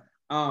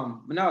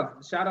 No,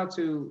 shout out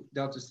to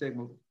Delta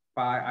Sigma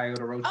Phi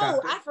Iota Rho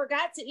chapter. I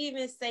forgot to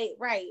even say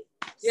right.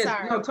 Yes,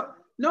 sorry.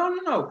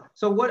 No.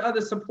 So what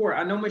other support?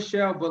 I know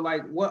Michelle, but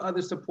like what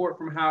other support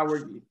from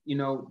Howard, you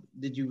know,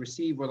 did you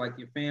receive, or like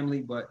your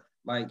family? But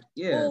like,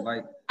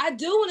 like I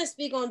do want to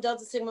speak on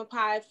Delta Sigma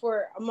Pi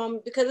for a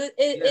moment, because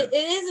it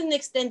is an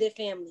extended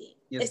family.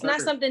 Yes, it's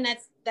not something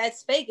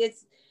that's fake.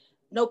 It's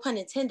no pun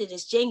intended,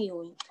 is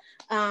genuine.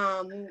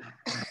 Nobody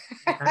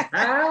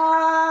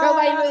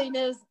really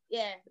knows.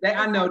 Yeah.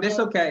 I know. That's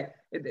okay.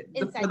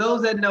 For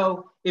those that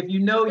know, if you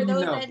know, you know.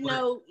 For those that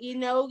know, you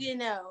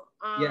know.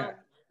 Yeah.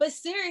 But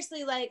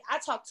seriously, like, I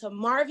talk to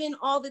Marvin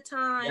all the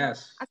time.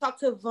 Yes. I talk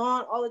to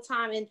Vaughn all the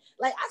time. And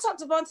like, I talked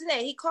to Vaughn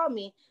today. He called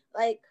me.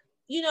 Like,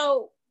 you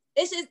know,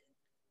 it's just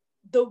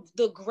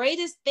the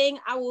greatest thing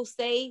I will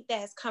say that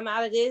has come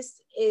out of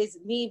this is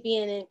me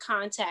being in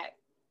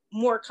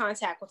more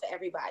contact with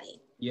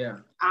everybody. Yeah.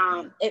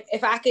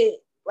 If I could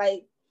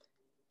like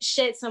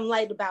shed some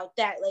light about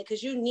that, like,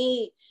 because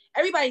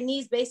everybody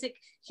needs basic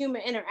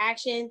human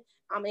interaction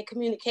and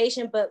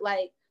communication, but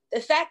like the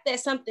fact that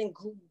something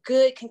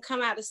good can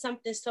come out of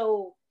something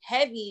so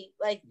heavy,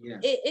 like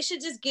it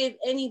should just give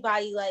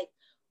anybody like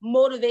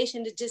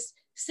motivation to just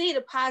see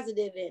the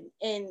positive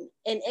in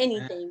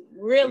anything,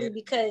 really,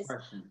 because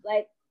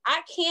like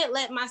I can't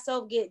let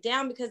myself get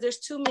down because there's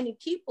too many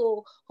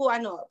people who I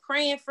know are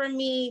praying for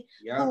me,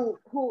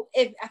 who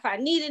if I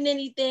needed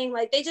anything,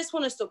 like they just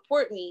want to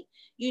support me,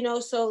 you know.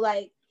 So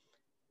like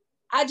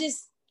I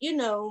just, you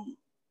know,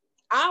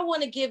 I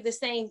want to give the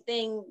same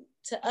thing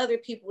to other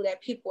people that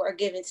people are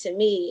giving to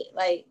me.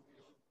 Like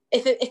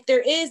if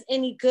there is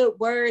any good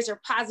words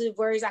or positive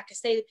words I could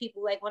say to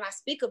people, like when I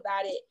speak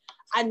about it,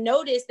 I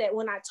notice that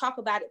when I talk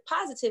about it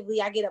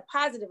positively, I get a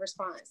positive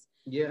response.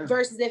 Yeah.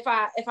 Versus if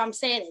I'm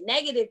saying it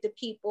negative to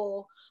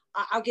people,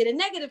 I'll get a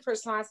negative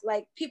response.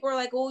 Like people are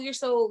like, "Oh, you're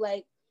so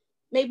like,"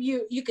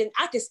 maybe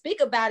I can speak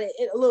about it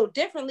a little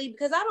differently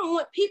because I don't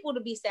want people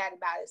to be sad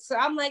about it. So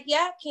I'm like,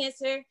 "Yeah,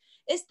 cancer.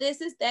 It's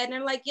this, it's that," and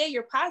they're like, "Yeah,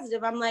 you're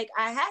positive." I'm like,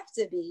 "I have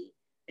to be."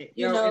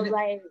 You know,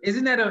 like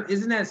isn't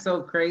that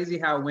so crazy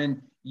how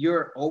when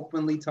you're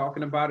openly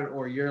talking about it,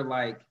 or you're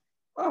like,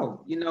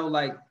 oh, you know,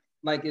 like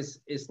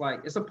it's like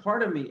it's a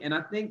part of me, and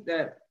I think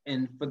that,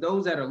 and for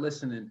those that are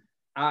listening,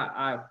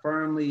 I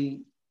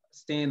firmly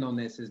stand on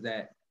this, is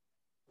that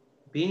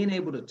being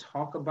able to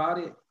talk about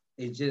it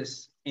is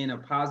just in a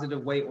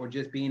positive way, or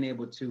just being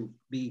able to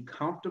be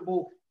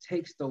comfortable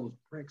takes those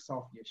bricks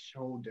off your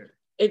shoulder.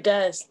 It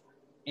does.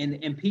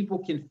 And people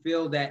can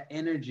feel that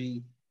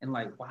energy and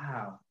like,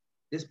 wow,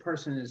 this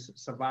person is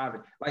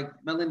surviving. Like,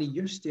 Melanie,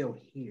 you're still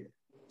here.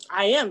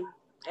 I am.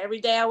 Every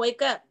day I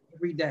wake up.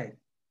 Every day.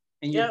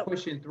 And you're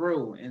pushing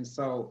through. And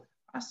so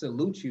I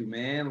salute you,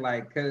 man.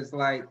 Like, cause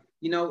like,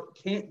 you know,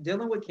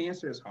 dealing with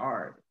cancer is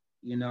hard.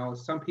 You know,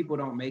 some people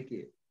don't make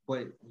it,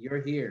 but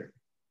you're here.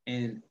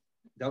 And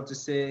Delta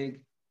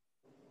Sig,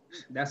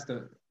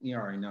 you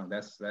already know,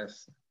 that's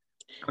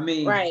I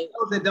mean, right.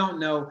 Those that don't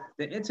know,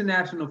 the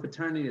International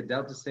Fraternity of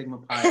Delta Sigma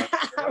Pi,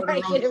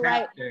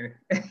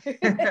 chapter,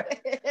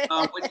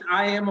 which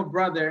I am a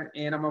brother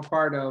and I'm a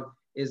part of,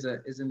 is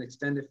an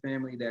extended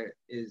family that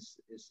is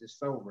just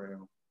so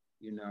real,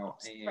 you know.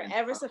 And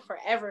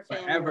forever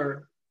family.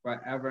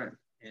 Forever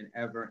and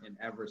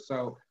ever.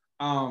 So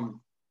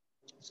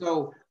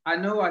so I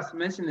know I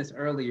mentioned this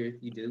earlier.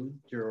 You do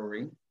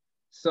jewelry.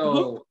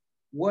 So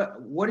what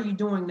are you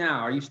doing now?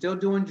 Are you still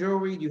doing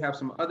jewelry? Do you have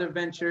some other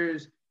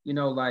ventures? You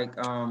know, like,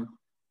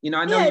 you know,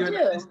 I know you're in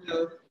the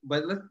business,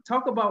 but let's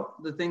talk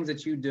about the things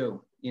that you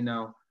do, you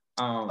know.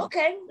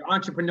 Okay.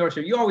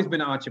 Entrepreneurship. You've always been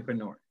an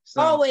entrepreneur.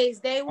 So. Always,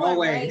 day one.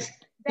 Always.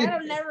 Right?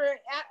 That'll never,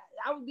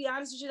 I would be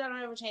honest with you, that'll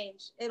never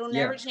change. It'll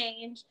never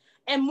change.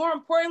 And more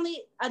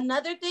importantly,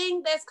 another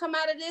thing that's come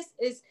out of this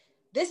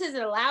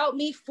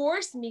has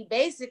forced me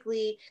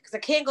basically, because I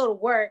can't go to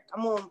work.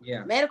 I'm on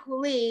medical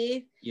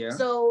leave. Yeah.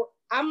 So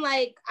I'm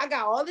like, I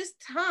got all this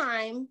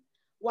time.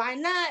 Why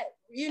not,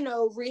 you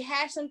know,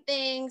 rehash some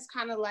things,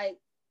 kind of like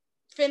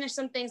finish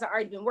some things I've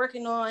already been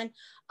working on.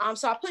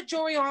 So I put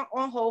jewelry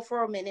on hold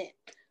for a minute,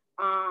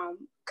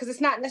 because it's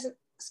not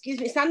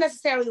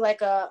necessarily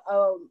like a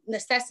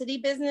necessity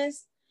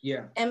business.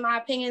 Yeah. In my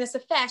opinion, it's a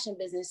fashion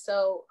business.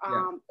 So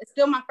it's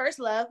still my first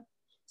love.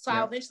 So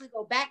I'll eventually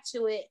go back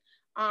to it.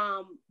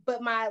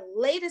 But my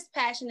latest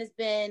passion has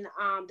been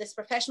this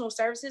professional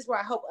services, where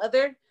I help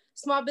other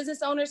small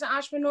business owners and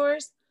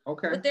entrepreneurs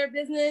with their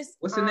business.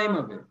 What's the name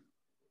of it?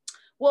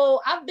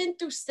 Well, I've been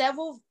through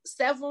several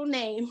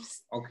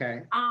names.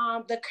 Okay.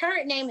 The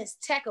current name is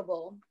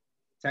Techable.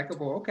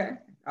 Techable, okay.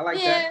 I like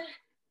that.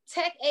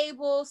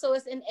 Techable. So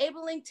it's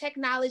enabling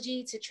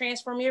technology to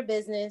transform your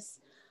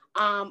business.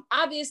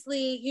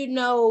 Obviously, you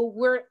know,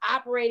 we're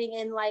operating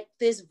in like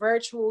this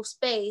virtual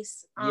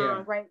space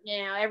right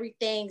now.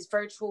 Everything's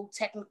virtual,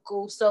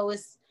 technical. So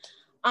it's,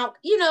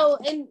 you know,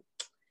 and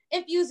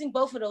infusing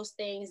both of those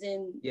things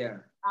and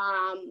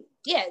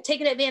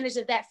taking advantage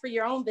of that for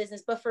your own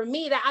business. But for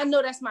me, I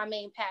know that's my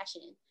main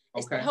passion.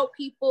 Is to help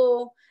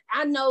people.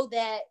 I know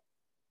that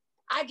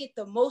I get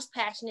the most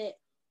passionate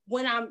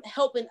when I'm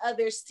helping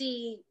others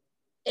see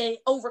and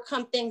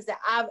overcome things that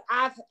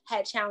I've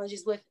had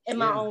challenges with in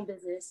my own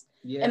business,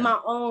 in my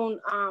own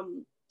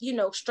you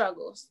know,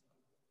 struggles.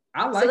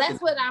 So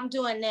that's what I'm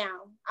doing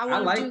now. I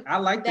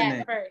like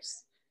that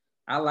first.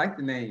 I like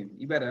the name.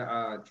 You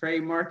better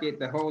trademark it,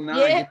 the whole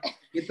nine.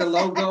 Get the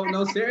logo.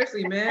 No,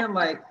 seriously, man.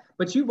 Like,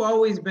 But you've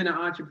always been an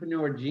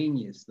entrepreneur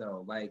genius,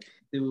 though. Like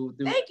through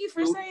Thank you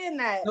for saying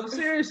that. No,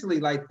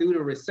 seriously, like through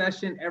the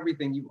recession,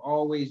 everything, you've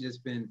always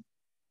just been.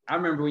 I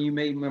remember when you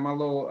made my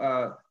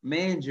little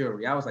man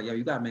jewelry. I was like, yo,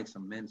 you gotta make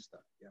some men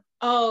stuff. Yeah.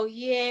 Oh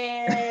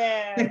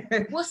yeah.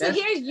 Well, so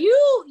here's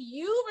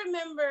you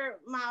remember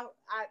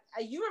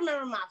you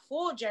remember my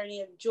full journey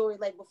of jewelry.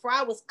 Like before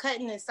I was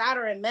cutting and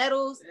soldering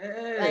metals.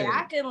 Yeah. Like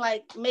I can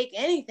like make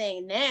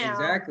anything now.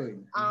 Exactly.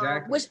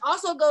 Which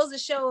also goes to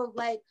show of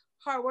like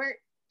hard work,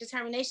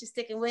 determination,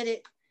 sticking with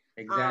it.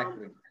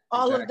 Exactly.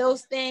 All of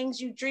those things,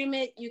 you dream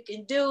it, you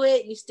can do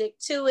it, you stick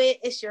to it.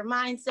 It's your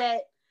mindset.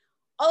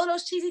 All of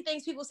those cheesy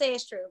things people say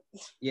is true.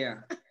 Yeah.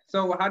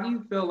 So how do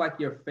you feel like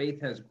your faith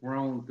has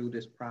grown through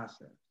this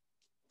process?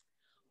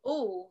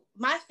 Oh,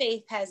 my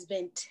faith has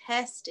been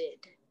tested.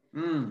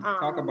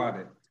 Talk about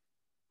it.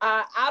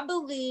 I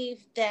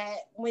believe that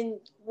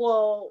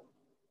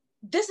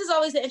this is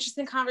always an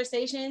interesting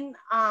conversation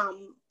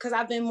because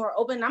I've been more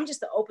open. I'm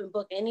just an open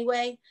book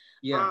anyway.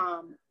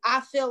 Yeah.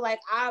 I feel like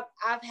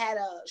I've had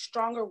a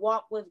stronger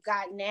walk with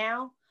God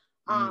now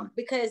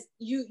because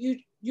you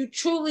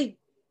truly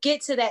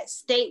get to that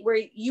state where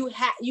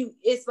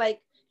it's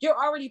like you're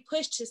already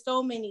pushed to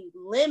so many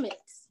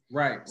limits.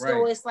 Right.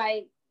 So it's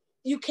like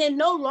you can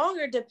no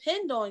longer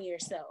depend on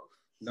yourself.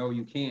 No,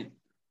 you can't.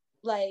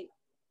 Like,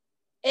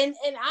 and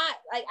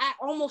I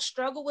almost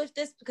struggle with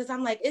this because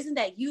I'm like, isn't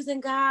that using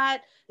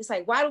God? It's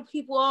like, why do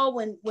people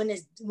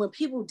when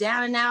people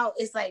down and out,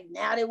 it's like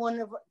now they want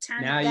to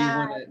turn to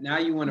God. Now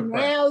you want to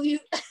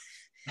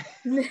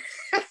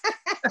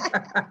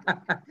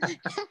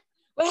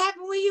What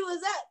happened when you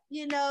was up?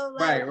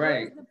 Like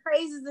right. The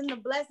praises and the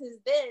blessings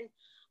then.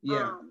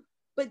 Yeah.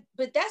 But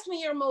that's when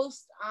you're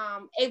most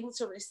able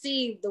to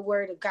receive the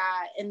word of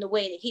God in the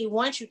way that He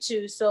wants you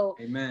to. So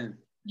amen.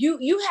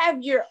 You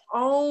have your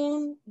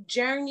own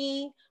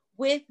journey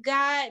with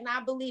God, and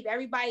I believe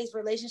everybody's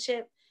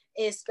relationship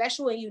is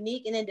special and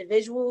unique and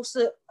individual.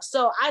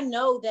 So I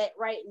know that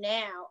right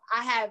now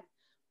I have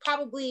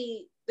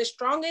probably the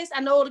strongest. I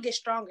know it'll get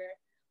stronger,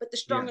 but the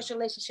strongest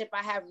relationship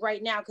I have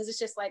right now, because it's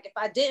just like if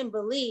I didn't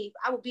believe,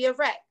 I would be a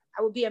wreck.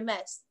 I would be a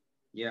mess.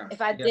 Yeah.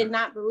 If I did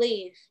not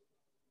believe.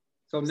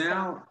 So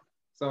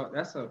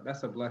that's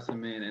a blessing,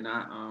 man, and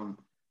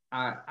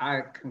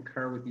I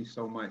concur with you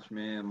so much,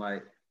 man.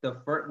 Like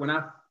when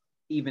I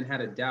even had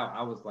a doubt,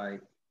 I was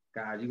like,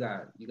 God, you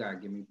got to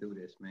get me through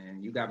this,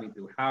 man. You got me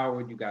through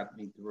Howard. You got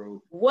me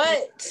through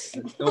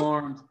the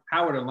storms.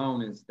 Howard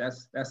alone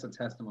that's a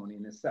testimony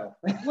in itself.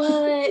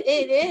 Well,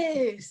 it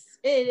is.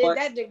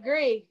 That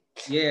degree.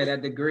 Yeah,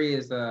 that degree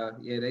is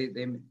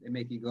they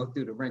make you go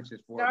through the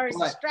wrenches for Stars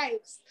and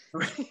stripes.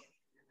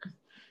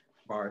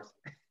 Bars.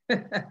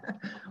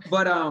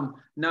 But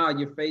no,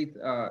 your faith,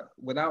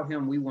 without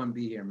him, we wouldn't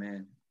be here,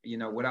 man.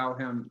 Without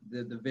him,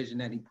 the vision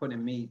that he put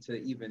in me to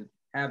even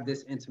have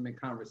this intimate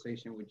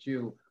conversation with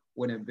you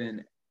wouldn't have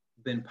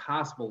been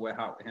possible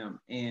without him.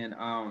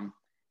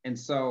 And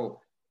so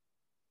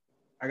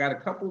I got a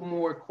couple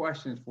more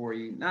questions for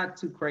you, not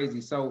too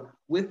crazy. So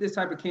with this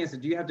type of cancer,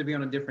 do you have to be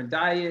on a different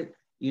diet?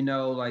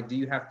 Like, do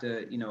you have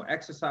to,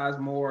 exercise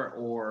more,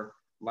 or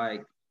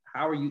like,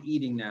 how are you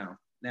eating now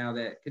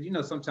that,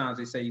 because, sometimes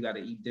they say you got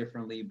to eat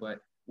differently, but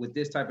with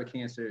this type of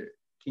cancer,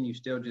 can you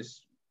still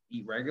just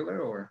eat regular,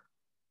 or?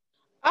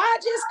 I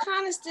just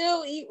kind of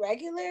still eat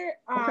regular,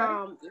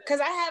 because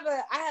I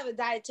have a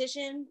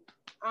dietitian.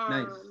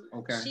 Nice.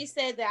 Okay. She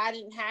said that I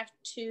didn't have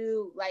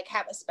to like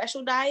have a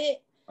special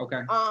diet.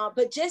 Okay.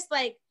 But just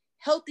like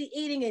healthy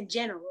eating in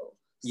general.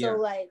 So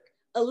like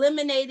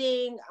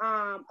eliminating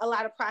a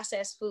lot of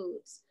processed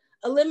foods,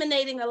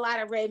 eliminating a lot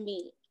of red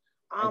meat.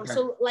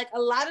 So like a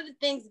lot of the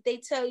things that they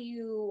tell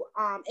you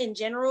in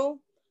general,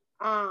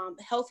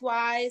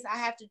 health-wise, I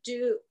have to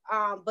do,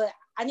 but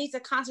I need to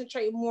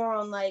concentrate more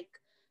on like,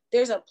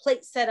 there's a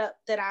plate setup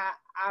that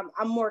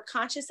I'm more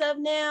conscious of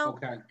now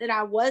that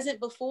I wasn't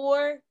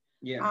before.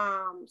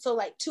 Yeah. So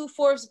like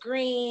 2/4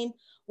 green,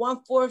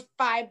 1/4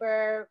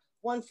 fiber,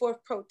 1/4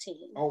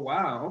 protein. Oh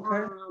wow.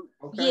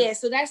 Okay. Yeah.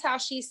 So that's how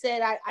she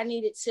said I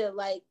needed to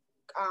like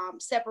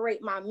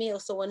separate my meal.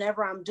 So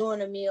whenever I'm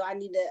doing a meal, I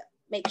need to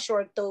make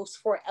sure those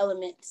 4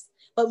 elements.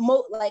 But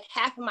like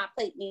half of my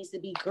plate needs to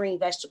be green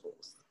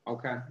vegetables.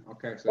 Okay.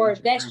 So or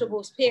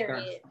vegetables,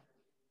 period.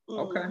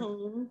 Okay.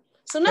 Mm-hmm.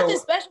 So nothing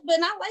special, but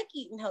I like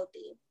eating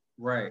healthy.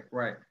 Right.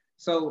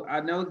 So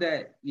I know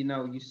that, you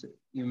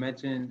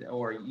mentioned,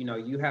 or,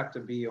 you have to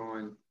be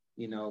on,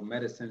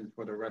 medicine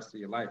for the rest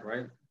of your life,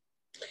 right?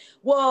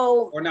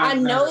 Well, I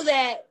know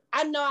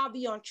I'll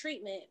be on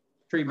treatment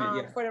for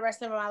the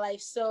rest of my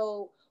life.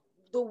 So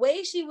the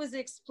way she was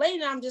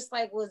explaining, I'm just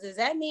like, well, does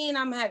that mean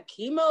I'm gonna have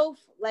chemo?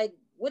 Like,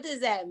 what does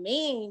that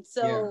mean?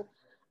 So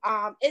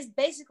it's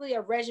basically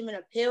a regimen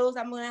of pills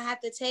I'm gonna have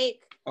to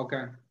take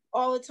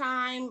all the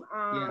time.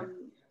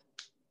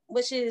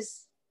 Which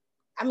is,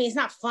 it's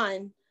not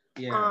fun.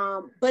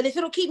 But if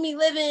it'll keep me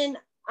living,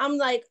 I'm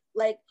like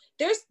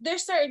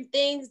there's certain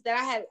things that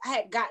I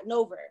had gotten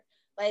over.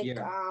 Like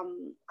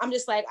I'm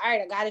just like, all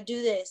right, I gotta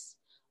do this.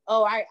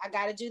 oh, I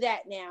got to do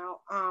that now.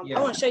 I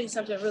want to show you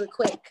something really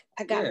quick.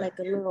 I got like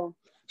a little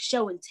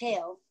show and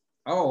tell.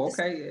 Oh,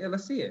 okay. Yeah,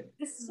 let's see it.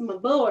 This is my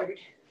board.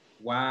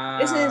 Wow.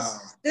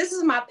 This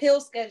is my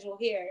pill schedule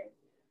here.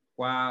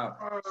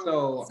 Wow.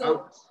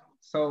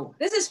 So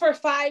this is for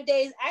 5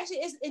 days. Actually,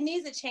 it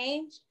needs a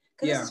change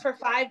because this is for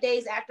 5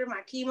 days after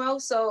my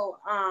chemo. So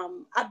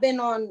I've been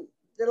on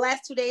the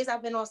last 2 days.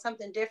 I've been on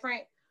something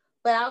different,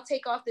 but I'll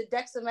take off the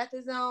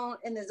dexamethasone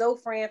and the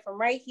Zofran from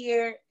right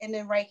here and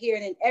then right here,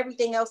 and then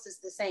everything else is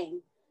the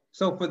same.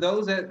 So for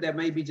those that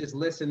may be just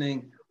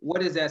listening,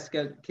 what is that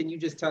schedule? Can you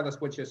just tell us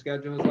what your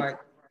schedule is like?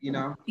 You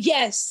know?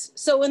 Yes.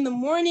 So in the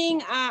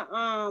morning,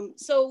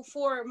 so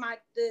for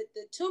the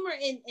tumor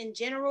in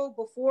general,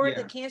 before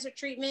the cancer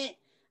treatment,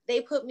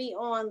 they put me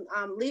on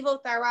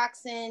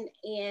levothyroxine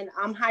and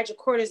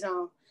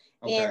hydrocortisone.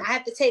 Okay. And I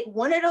have to take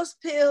one of those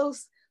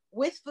pills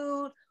with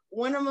food,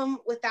 one of them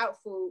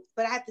without food,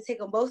 but I have to take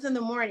them both in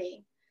the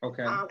morning.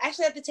 Okay.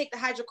 Actually, I have to take the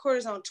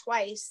hydrocortisone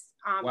twice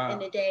in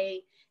the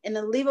day, and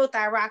the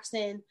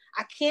levothyroxine,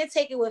 I can't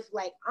take it with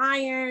like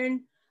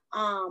iron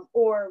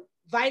or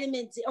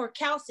vitamin D or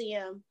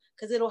calcium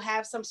because it'll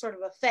have some sort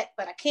of effect,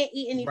 but I can't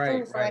eat any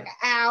food for like an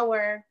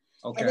hour.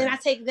 Okay. And then I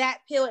take that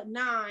pill at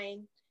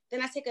 9.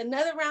 Then I take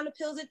another round of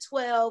pills at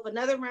 12,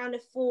 another round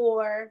at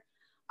 4,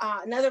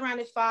 another round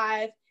at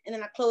 5, and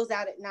then I close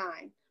out at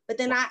 9. But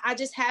then I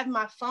just have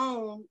my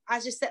phone.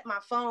 I just set my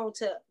phone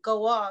to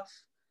go off.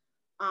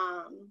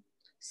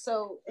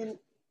 So, and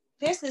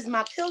this is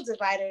my pill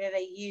divider that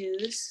I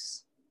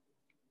use.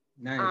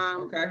 Nice.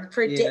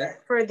 For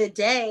the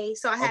day.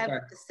 So I have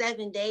the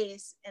 7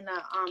 days in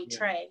a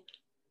tray.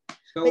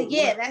 So but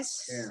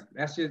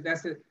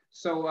that's it.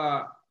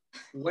 So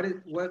what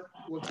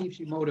keeps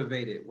you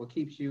motivated? What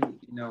keeps you,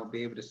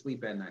 be able to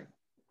sleep at night?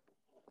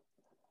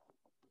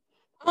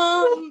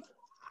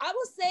 I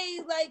would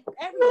say like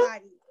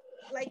everybody,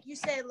 like you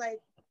said, like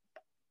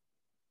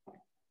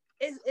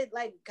it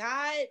like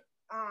God,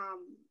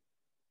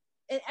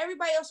 and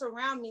everybody else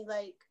around me,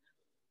 like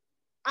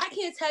I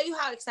can't tell you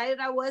how excited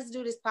I was to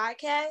do this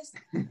podcast,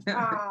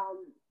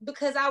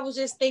 because I was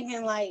just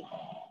thinking like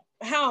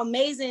how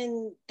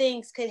amazing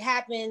things could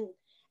happen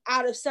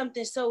out of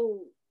something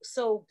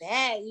so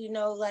bad,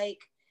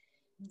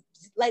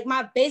 like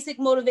my basic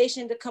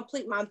motivation to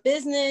complete my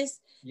business,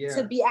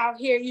 to be out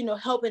here,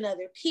 helping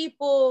other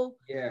people.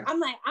 Yeah. I'm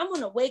like, I'm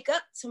going to wake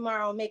up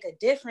tomorrow and make a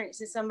difference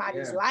in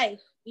somebody's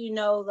life,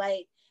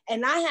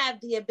 and I have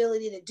the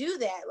ability to do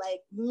that,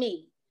 like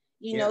me,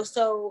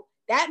 so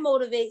that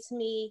motivates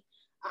me.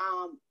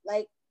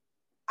 Like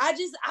I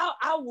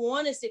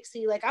want to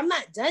succeed. Like I'm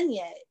not done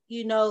yet,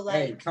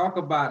 hey, talk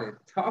about it.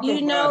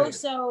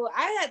 So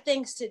I had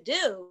things to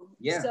do.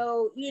 Yeah.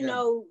 So,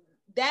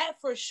 that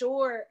for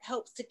sure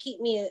helps to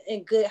keep me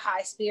in good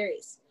high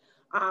spirits.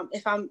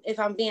 If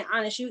I'm being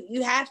honest,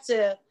 you have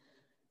to,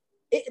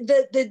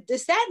 the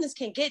sadness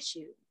can get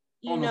you,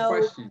 no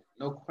question.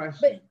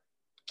 But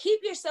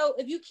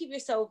if you keep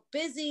yourself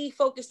busy,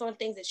 focused on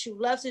things that you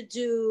love to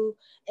do.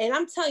 And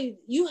I'm telling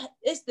you,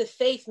 it's the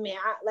faith, man.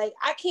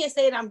 I can't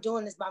say that I'm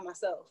doing this by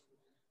myself.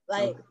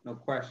 Like, no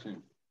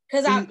question.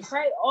 Because I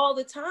pray all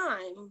the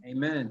time.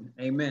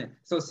 Amen.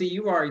 So see,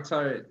 you already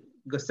started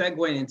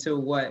segue into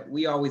what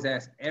we always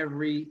ask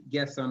every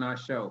guest on our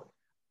show.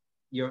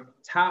 Your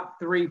top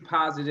 3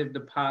 positive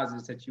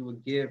deposits that you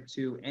would give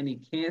to any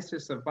cancer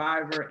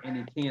survivor,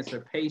 any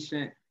cancer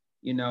patient,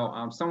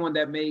 someone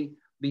that may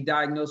be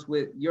diagnosed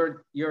with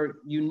your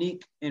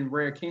unique and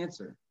rare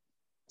cancer.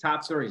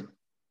 Top 3.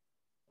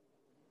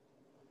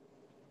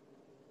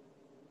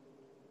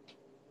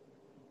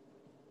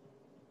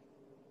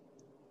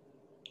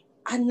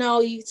 I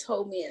know you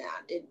told me and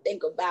I didn't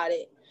think about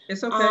it.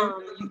 It's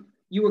okay.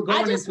 You were going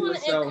into it. I just want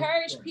to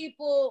encourage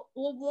people.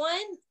 Well,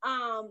 one,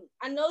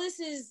 I know this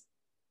is,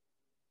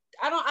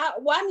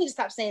 I need to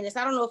stop saying this.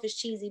 I don't know if it's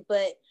cheesy,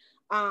 but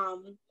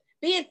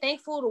being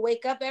thankful to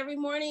wake up every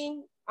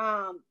morning,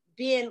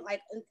 being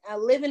like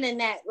living in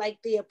that, like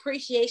the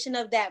appreciation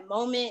of that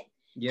moment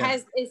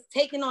is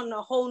taking on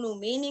a whole new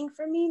meaning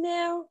for me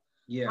now.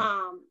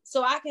 Yeah.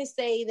 So I can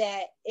say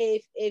that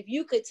if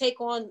you could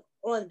take on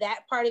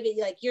that part of it,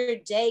 like your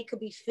day could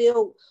be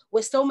filled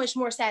with so much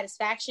more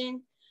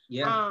satisfaction.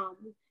 Yeah.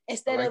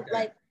 Instead of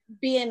like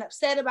being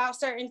upset about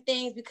certain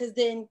things, because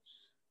then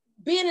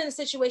being in a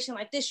situation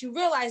like this, you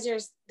realize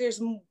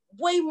there's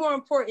way more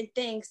important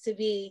things to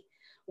be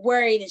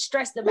worried and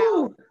stressed about.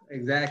 Ooh,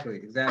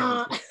 exactly.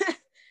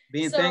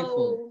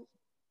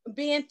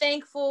 Being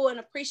thankful and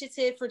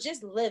appreciative for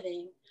just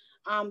living.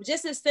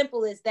 Just as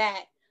simple as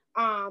that.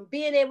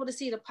 Being able to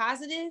see the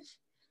positive.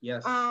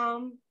 Yes.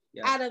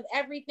 Out of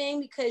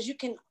everything, because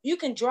you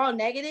can draw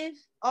negative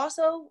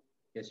also.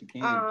 Yes, you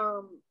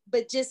can.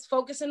 But just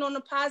focusing on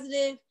the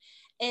positive.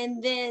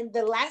 And then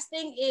the last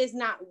thing is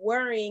not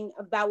worrying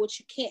about what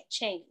you can't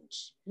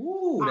change.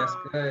 Ooh, that's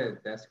good.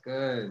 That's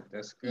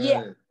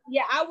good.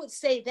 Yeah, I would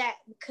say that,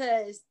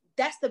 because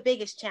that's the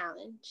biggest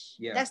challenge.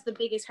 Yeah. That's the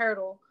biggest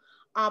hurdle.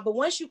 But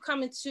once you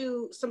come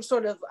into some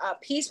sort of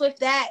peace with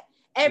that,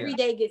 every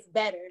day gets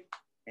better.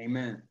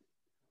 Amen.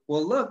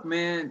 Well, look,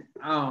 man,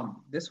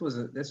 this was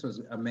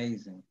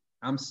amazing.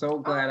 I'm so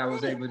glad I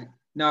was able to.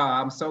 No,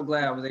 I'm so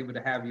glad I was able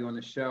to have you on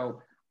the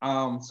show.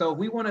 So if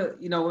we want to,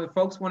 if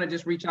folks want to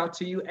just reach out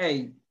to you,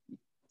 hey,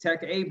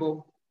 Tech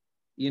Able,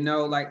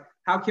 like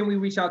how can we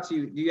reach out to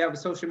you? Do you have a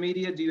social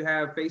media? Do you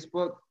have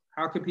Facebook?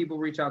 How can people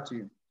reach out to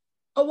you?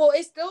 Oh, well,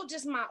 it's still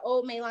just my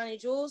old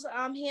Maylani Jules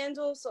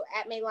handle. So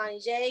at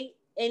Maylani J,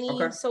 any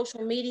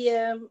social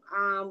media,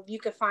 you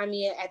can find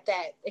me at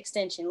that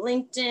extension.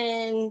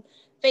 LinkedIn,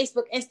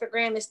 Facebook,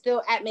 Instagram is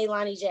still at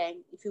Maylani J.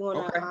 If you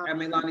want to at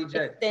Maylani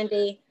J. Extend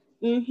it.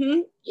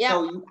 Yeah,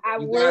 so I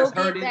will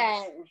get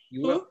that.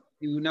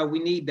 We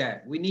need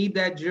that. We need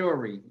that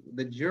jewelry.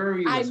 The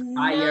jewelry was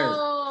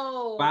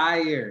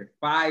fire.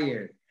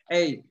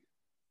 Hey,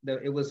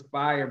 it was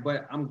fire.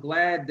 But I'm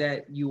glad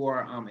that you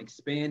are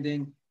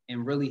expanding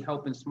and really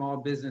helping small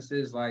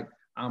businesses. Like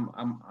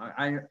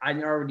I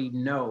already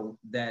know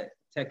that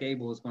Tech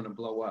Able is going to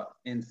blow up,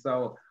 and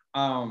so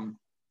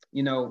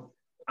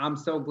I'm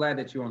so glad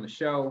that you're on the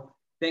show.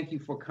 Thank you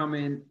for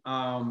coming.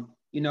 For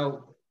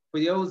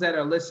those that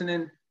are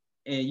listening,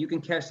 and you can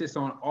catch this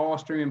on all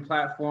streaming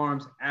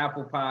platforms,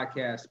 Apple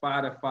Podcasts,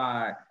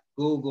 Spotify,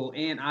 Google,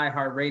 and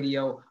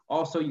iHeartRadio.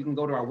 Also, you can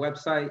go to our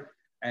website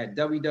at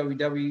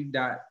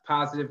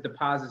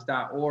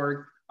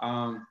www.positivedeposits.org.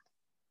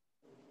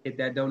 Hit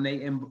that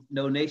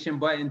donation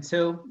button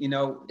too.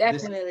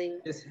 Definitely.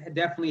 This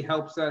definitely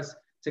helps us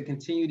to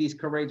continue these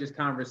courageous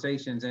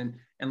conversations. And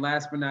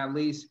last but not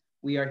least,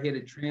 we are here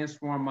to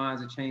transform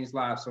minds and change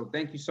lives. So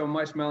thank you so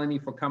much, Melanie,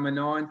 for coming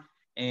on.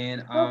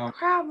 And no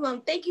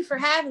problem. Thank you for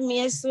having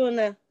me. It's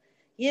soon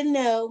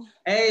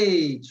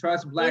hey,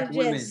 trust Black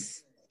women.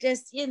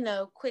 Just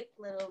quick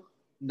little.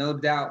 No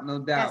doubt.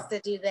 Has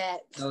to do that.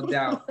 No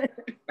doubt.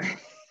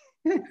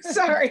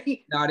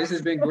 Sorry. No, this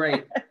has been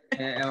great.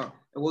 And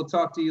we'll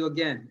talk to you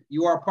again.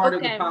 You are part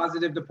of the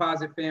Positive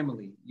Deposit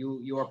family.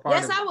 You are part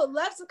of it. Yes, I would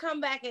love to come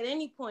back at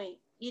any point.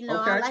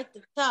 I like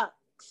to talk.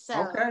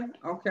 So.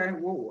 Okay.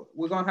 Well,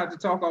 we're going to have to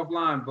talk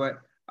offline,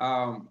 but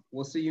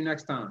we'll see you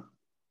next time.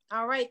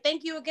 All right.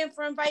 Thank you again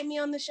for inviting me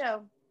on the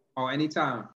show. Oh, anytime.